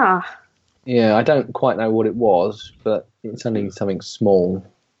 Ah, Yeah, I don't quite know what it was, but it's only something small.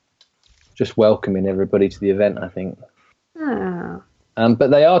 Just welcoming everybody to the event, I think. ah.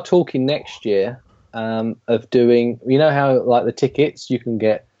 But they are talking next year of doing, you know how like the tickets, you can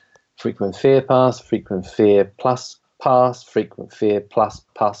get Frequent Fear Pass, Frequent Fear Plus Pass, Frequent Fear Plus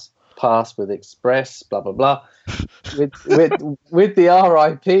Pass with Express, blah blah blah. with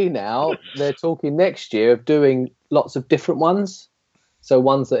the RIP now, they're talking next year of doing lots of different ones. So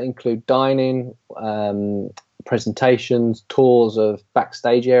ones that include dining, presentations, tours of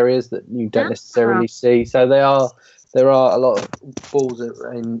backstage areas that you don't necessarily see. So there are a lot of balls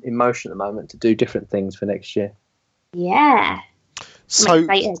in motion at the moment to do different things for next year. Yeah. So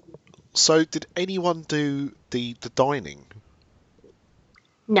did anyone do the dining?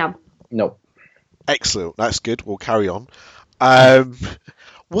 No. Excellent. That's good. We'll carry on.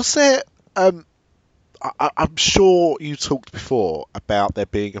 Was there? I'm sure you talked before about there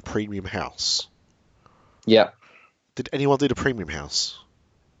being a premium house. Yeah. Did anyone do the premium house?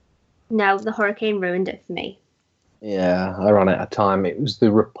 No, the hurricane ruined it for me. Yeah, I ran out of time. It was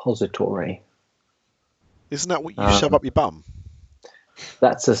the repository. Isn't that what you shove up your bum?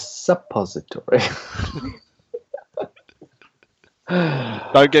 That's a suppository.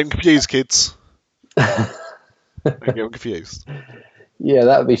 Don't get them confused, kids. Don't get them confused. Yeah,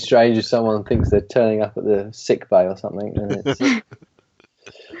 that would be strange if someone thinks they're turning up at the sick bay or something. And it's,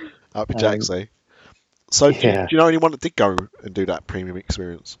 That'd be Jaxie. So, yeah. do you know anyone that did go and do that premium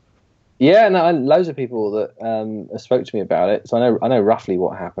experience? Yeah, no, loads of people that spoke to me about it. So I know roughly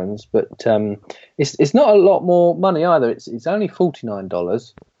what happens, but it's not a lot more money either. It's only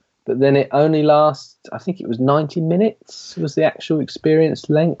 $49, but then it only lasts. I think it was 90 minutes was the actual experience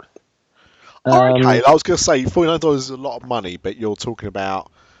length. Okay, I was going to say $49 is a lot of money, but you're talking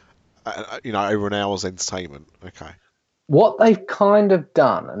about over an hour's entertainment. Okay. What they've kind of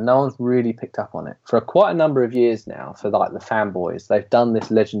done, and no one's really picked up on it, for quite a number of years now, for like the fanboys, they've done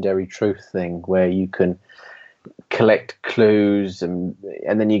this legendary truth thing where you can collect clues and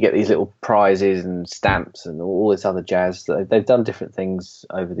then you get these little prizes and stamps and all this other jazz. They've done different things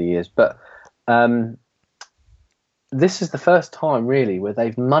over the years, but this is the first time really where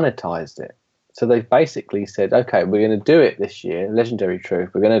they've monetized it. So they've basically said, okay, we're going to do it this year, Legendary Truth.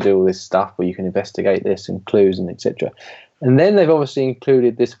 We're going to do all this stuff where you can investigate this and clues and etc. And then they've obviously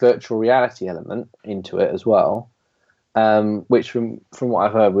included this virtual reality element into it as well, which from what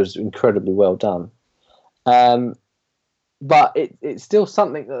I've heard was incredibly well done. But it's still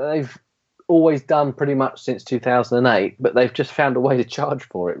something that they've always done pretty much since 2008, but they've just found a way to charge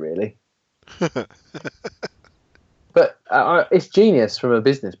for it, really. But it's genius from a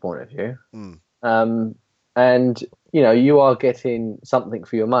business point of view. And, you are getting something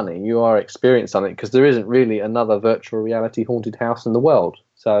for your money. You are experiencing something because there isn't really another virtual reality haunted house in the world.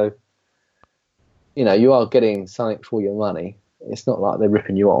 So, you are getting something for your money. It's not like they're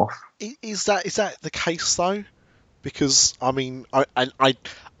ripping you off. Is that the case, though? Because, I mean, I'm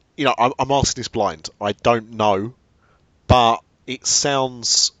asking this blind. I don't know. But it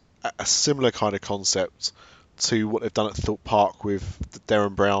sounds a similar kind of concept to what they've done at Thorpe Park with the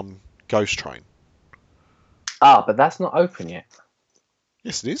Derren Brown Ghost Train. But that's not open yet.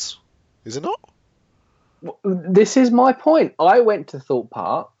 Yes, it is. Is it not? This is my point. I went to Thorpe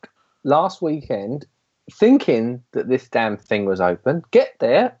Park last weekend thinking that this damn thing was open. Get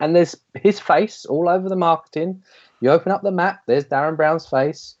there, and there's his face all over the marketing. You open up the map, there's Derren Brown's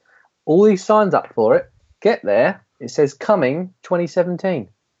face. All these signs up for it. Get there, it says coming 2017.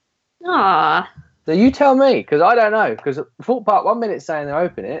 Ah. So you tell me, because I don't know. Because Thorpe Park, 1 minute saying they're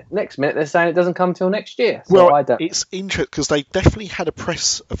opening it, next minute they're saying it doesn't come till next year. So well, I don't. It's interesting because they definitely had a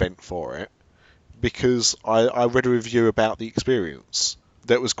press event for it. Because I read a review about the experience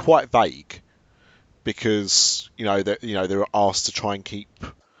that was quite vague. Because they were asked to try and keep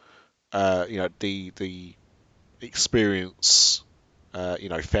the experience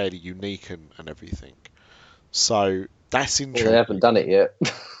fairly unique and everything. So that's interesting. Well, they haven't done it yet.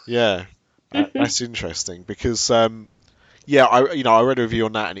 Yeah. That's interesting because, I read a review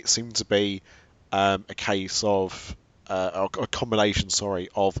on that and it seemed to be a case of a combination,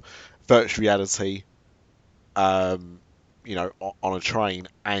 of virtual reality, on a train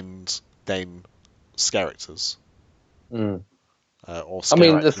and then characters. The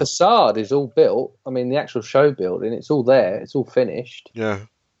facade is all built. I mean, the actual show building, it's all there. It's all finished. Yeah.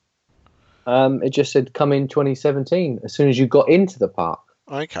 It just said come in 2017 as soon as you got into the park.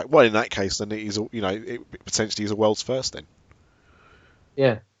 Okay, well in that case then it is, it potentially is a world's first then.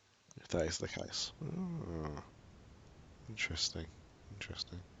 Yeah. If that is the case. Oh, interesting.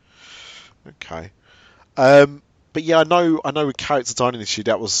 Okay. But yeah, I know with character dining this year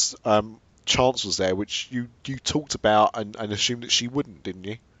that was Chance was there, which you talked about and assumed that she wouldn't, didn't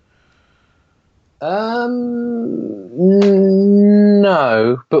you?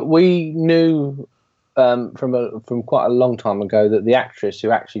 No, but we knew from quite a long time ago that the actress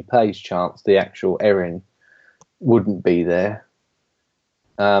who actually plays Chance, the actual Erin, wouldn't be there.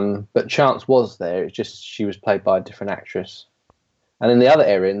 But Chance was there. It's just she was played by a different actress. And then the other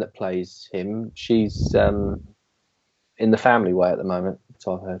Erin that plays him, she's in The Family Way at the moment,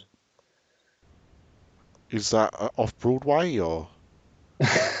 so I've heard. Is that off Broadway or?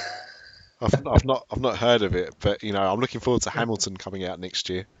 I've not heard of it, but I'm looking forward to Hamilton coming out next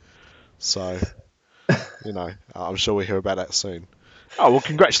year. So, I'm sure we'll hear about that soon. Oh well,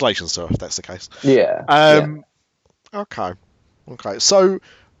 congratulations, sir, if that's the case. Yeah. Okay. So,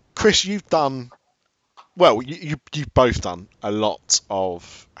 Chris, you've done well. You've both done a lot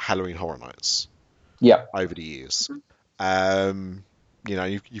of Halloween Horror Nights. Yeah. Over the years,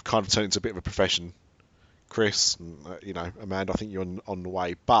 you've kind of turned into a bit of a profession, Chris, and Amanda. I think you're on the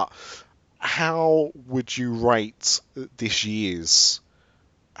way. But how would you rate this year's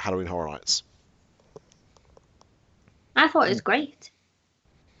Halloween Horror Nights? I thought it was great.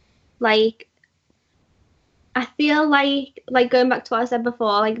 Like, I feel like going back to what I said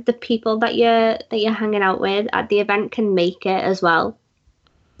before, like the people that you're hanging out with at the event can make it as well.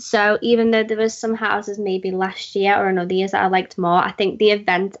 So even though there was some houses maybe last year or in other years that I liked more, I think the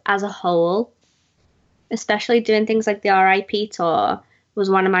event as a whole, especially doing things like the RIP tour, was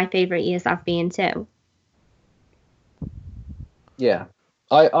one of my favourite years I've been to. Yeah,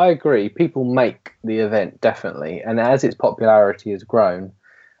 I agree. People make the event, definitely. And as its popularity has grown,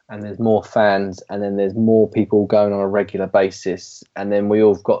 and there's more fans, and then there's more people going on a regular basis, and then we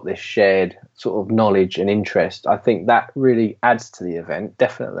all got this shared sort of knowledge and interest, I think that really adds to the event,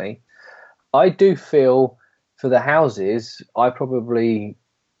 definitely. I do feel for the houses,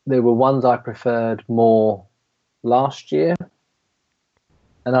 there were ones I preferred more last year,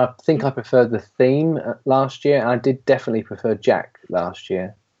 and I think I preferred the theme last year, and I did definitely prefer Jack last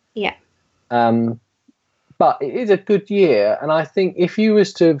year. Yeah. But it is a good year, and I think if you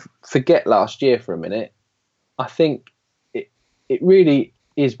was to forget last year for a minute, I think it really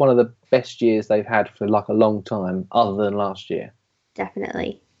is one of the best years they've had for like a long time, other than last year.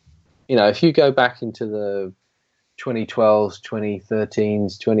 Definitely. If you go back into the 2012s,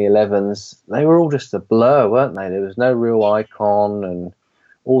 2013s, 2011s, they were all just a blur, weren't they? There was no real icon, and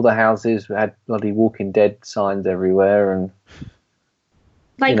all the houses had bloody Walking Dead signs everywhere, and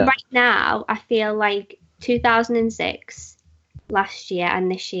right now, I feel like 2006, last year,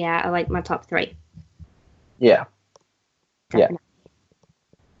 and this year are like my top three. Yeah. Definitely.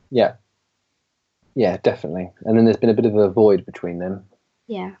 Yeah, definitely. And then there's been a bit of a void between them.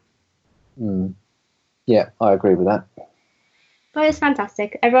 Yeah. Yeah, I agree with that. But it's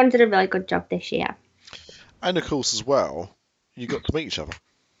fantastic. Everyone did a really good job this year. And of course, as well, you got to meet each other.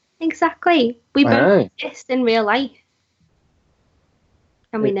 Exactly. We both exist in real life.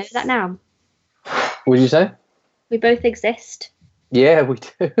 And we know that now. What did you say? We both exist. Yeah, we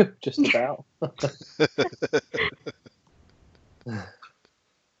do. Just about.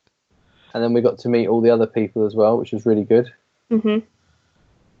 And then we got to meet all the other people as well, which was really good. Mhm.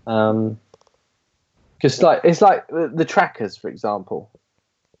 Because it's like the trackers, for example.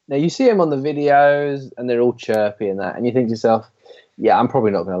 Now you see them on the videos, and they're all chirpy and that, and you think to yourself, "Yeah, I'm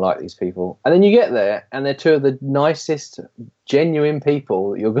probably not going to like these people." And then you get there, and they're two of the nicest, genuine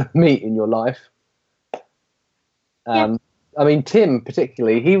people that you're going to meet in your life. Yeah. I mean, Tim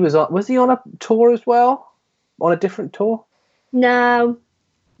particularly, was he on a tour as well? On a different tour? No.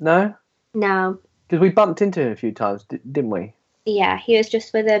 No? No. Because we bumped into him a few times, didn't we? Yeah, he was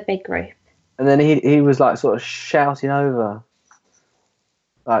just with a big group. And then he was like sort of shouting over.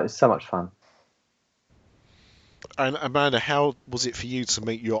 Like, it was so much fun. And Amanda, how was it for you to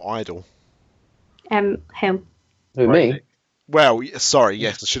meet your idol? Who? Who, me? Well, sorry,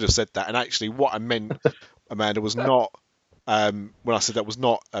 yes, I should have said that. And actually, what I meant, Amanda, was not when I said that was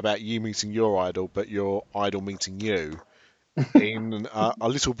not about you meeting your idol, but your idol meeting you in a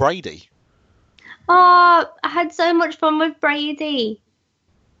little Brady. Oh, I had so much fun with Brady.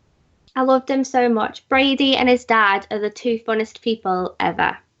 I loved him so much. Brady and his dad are the two funnest people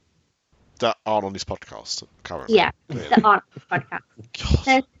ever. That aren't on this podcast currently. Yeah, that aren't on this podcast.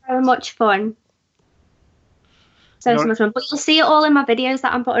 They're so much fun. So much fun. But you'll see it all in my videos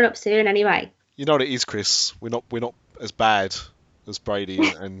that I'm putting up soon anyway. You know what it is, Chris? We're not as bad as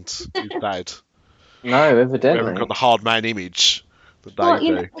Brady and his dad. No, evidently. We haven't got the hard man image that they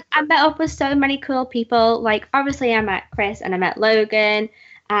do. I met up with so many cool people. Like, obviously, I met Chris and I met Logan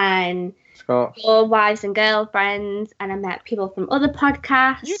and Scott. Your wives and girlfriends, and I met people from other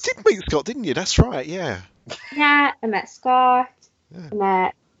podcasts. You did meet Scott, didn't you? That's right, yeah. Yeah, I met Scott.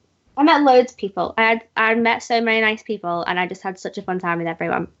 Yeah. I met loads of people. I met so many nice people, and I just had such a fun time with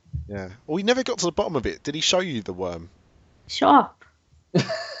everyone. Yeah. Well, we never got to the bottom of it. Did he show you the worm? Shut up.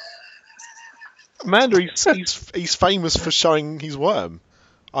 Amanda, he's famous for showing his worm.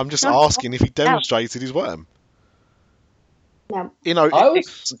 I'm just No. asking if he demonstrated his worm. No. You know, I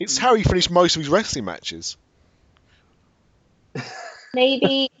was- it's how he finished most of his wrestling matches.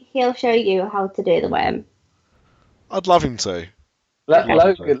 Maybe he'll show you how to do the worm. I'd love him to.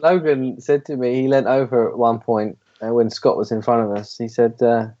 Logan said to me, he leant over at one point when Scott was in front of us. He said,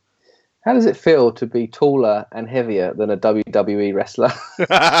 how does it feel to be taller and heavier than a WWE wrestler?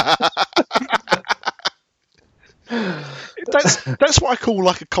 That's what I call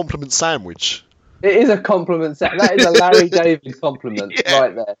like a compliment sandwich. It is a compliment. That is a Larry David compliment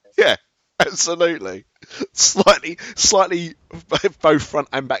right there. Yeah, absolutely. Slightly both front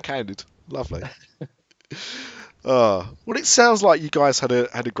and backhanded. Lovely. Well, it sounds like you guys had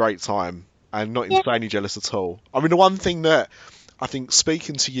a great time and not insanely jealous at all. I mean, the one thing that I think,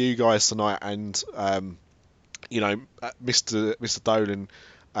 speaking to you guys tonight, and Mr. Dolan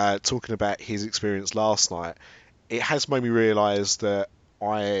talking about his experience last night, it has made me realise that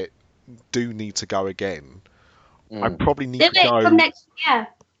I do need to go again. I probably need to go. Come next year.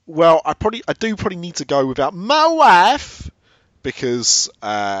 Well, I do probably need to go without my wife, because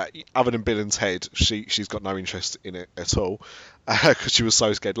other than Bill and Ted, she's got no interest in it at all, because she was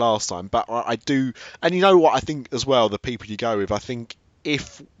so scared last time. But I do, and you know what, I think as well, the people you go with, I think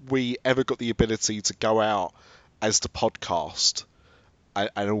if we ever got the ability to go out as the podcast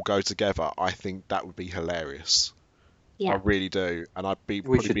and all go together, I think that would be hilarious. Yeah. I really do, and I'd We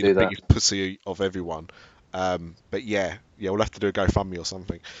probably should be do the that. biggest pussy of everyone. But yeah, we'll have to do a GoFundMe or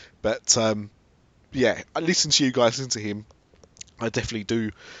something. But I listen to you guys, listen to him. I definitely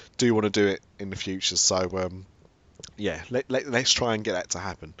do want to do it in the future. So let's try and get that to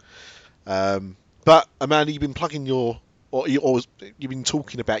happen. But Amanda, you've been plugging you've been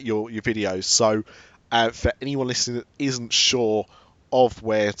talking about your videos. So for anyone listening that isn't sure of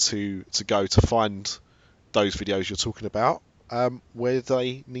where to go to find those videos you're talking about, where do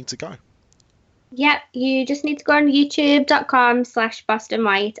they need to go? Yeah, you just need to go on youtube.com/Boston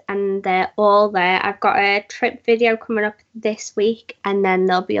White and they're all there. I've got a trip video coming up this week, and then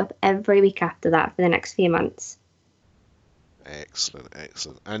they'll be up every week after that for the next few months. Excellent.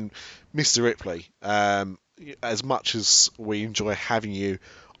 And Mr. Ripley, as much as we enjoy having you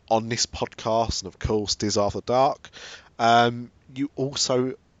on this podcast, and of course Diz After Dark, you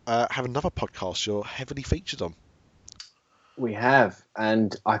also have another podcast you're heavily featured on. We have,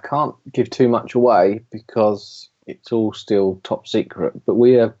 and I can't give too much away because it's all still top secret, but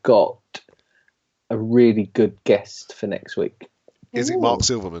we have got a really good guest for next week. Is it Mark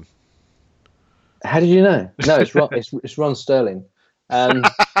Silverman? How did you know? No, it's Ron, it's Ron Sterling.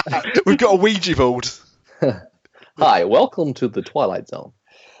 We've got a Ouija board. Hi, welcome to the Twilight Zone.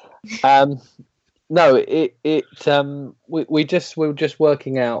 No, we're just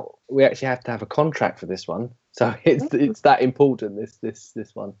working out. We actually have to have a contract for this one, so it's that important. This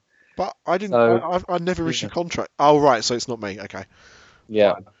one. But I didn't. So, I never issued a contract. Oh right, so it's not me. Okay.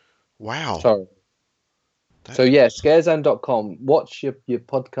 Yeah. Wow. Sorry. So yeah, scarezone.com. Watch your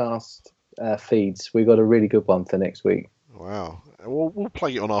podcast feeds. We've got a really good one for next week. Wow. We'll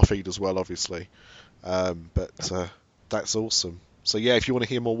play it on our feed as well, obviously. But that's awesome. So yeah, if you want to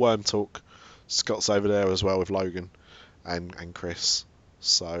hear more Worm talk, Scott's over there as well with Logan and Chris.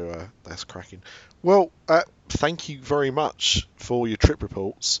 So that's cracking. Well, thank you very much for your trip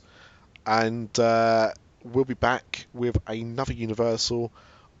reports, and we'll be back with another Universal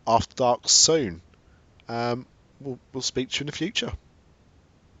After Dark soon. We'll speak to you in the future.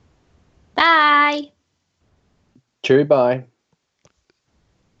 Bye. Cheery bye.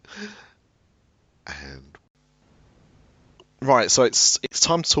 And right, so it's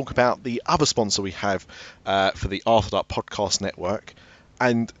time to talk about the other sponsor we have for the After Dark Podcast Network.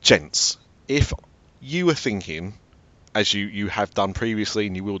 And gents, if you were thinking, as you have done previously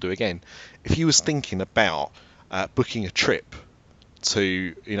and you will do again, if you was thinking about booking a trip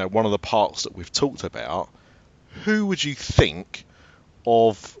to one of the parks that we've talked about, who would you think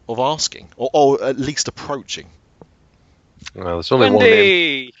of asking or at least approaching? Well, there's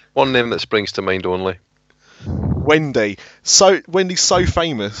only one name that springs to mind only. Wendy. So Wendy's so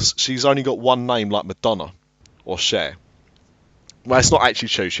famous, she's only got one name, like Madonna or Cher. Well, it's not actually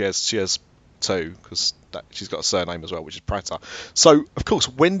true. She has two, because she's got a surname as well, which is Prater. So of course,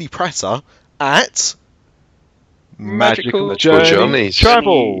 Wendy Prater at Magical Journeys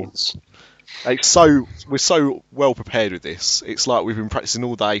Travel. We're so well prepared with this. It's like we've been practicing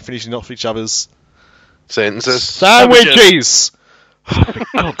all day, finishing off each other's sentences. Sandwiches! For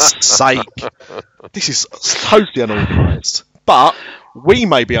God's sake. This is totally unorganised. But we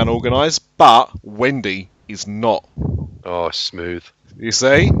may be unorganised, but Wendy is not. Oh, smooth. You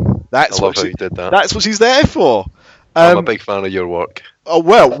see? I love how you did that. That's what she's there for. I'm a big fan of your work. Oh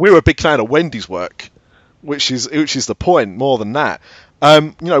well, we're a big fan of Wendy's work, which is the point. More than that,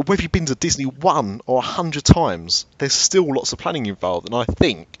 whether you've been to Disney 1 or 100 times, there's still lots of planning involved, and I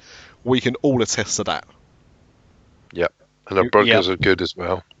think we can all attest to that. Yep, and our burgers are good as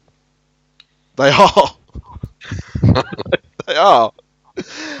well. They are. They are.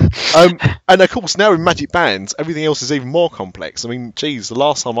 And of course, now with Magic Bands, everything else is even more complex. I mean, geez, the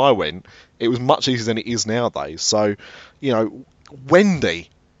last time I went, it was much easier than it is nowadays. So, Wendy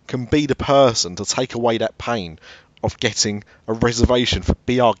can be the person to take away that pain of getting a reservation for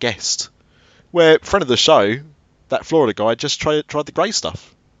Be Our Guest. Where, friend of the show, that Florida guy, just tried the grey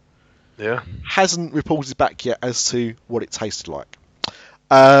stuff. Yeah. Hasn't reported back yet as to what it tasted like.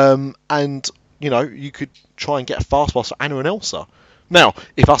 And, you could try and get a fast pass for Anna and Elsa. Now,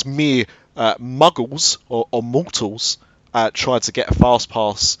 if us mere muggles or mortals tried to get a fast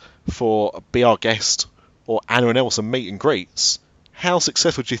pass for Be Our Guest or Anna and Elsa meet and greets, how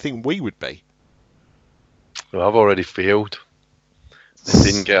successful do you think we would be? Well, I've already failed.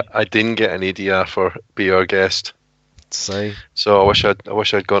 I didn't get an ADR for Be Our Guest. See? So I wish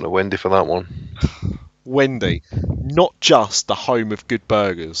I'd gone to Wendy for that one. Wendy, not just the home of good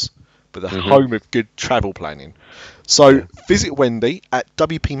burgers, but the home of good travel planning. So visit Wendy at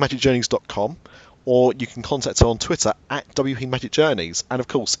wpmagicjourneys.com, or you can contact her on Twitter at wpmagicjourneys. And of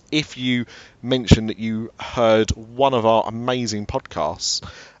course, if you mention that you heard one of our amazing podcasts,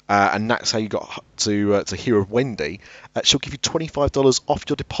 and that's how you got to hear of Wendy, she'll give you $25 off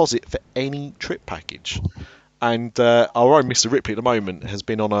your deposit for any trip package. And our own Mr. Ripley at the moment has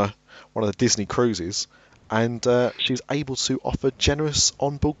been on one of the Disney cruises, and she's able to offer generous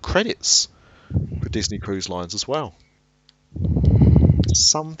onboard credits for Disney Cruise Lines as well.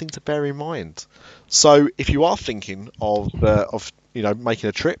 Something to bear in mind. So if you are thinking of making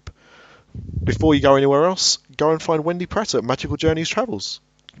a trip, before you go anywhere else, go and find Wendy Pratt at Magical Journeys Travels,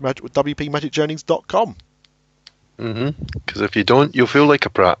 wpmagicjourneys.com. Because if you don't, you'll feel like a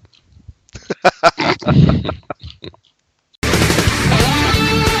Pratt.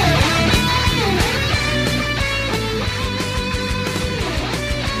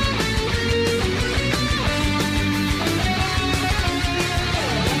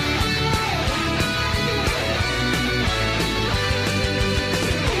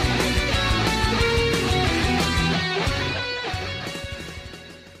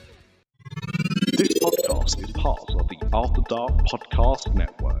 This podcast is part of the After Dark Podcast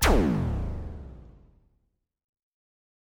Network.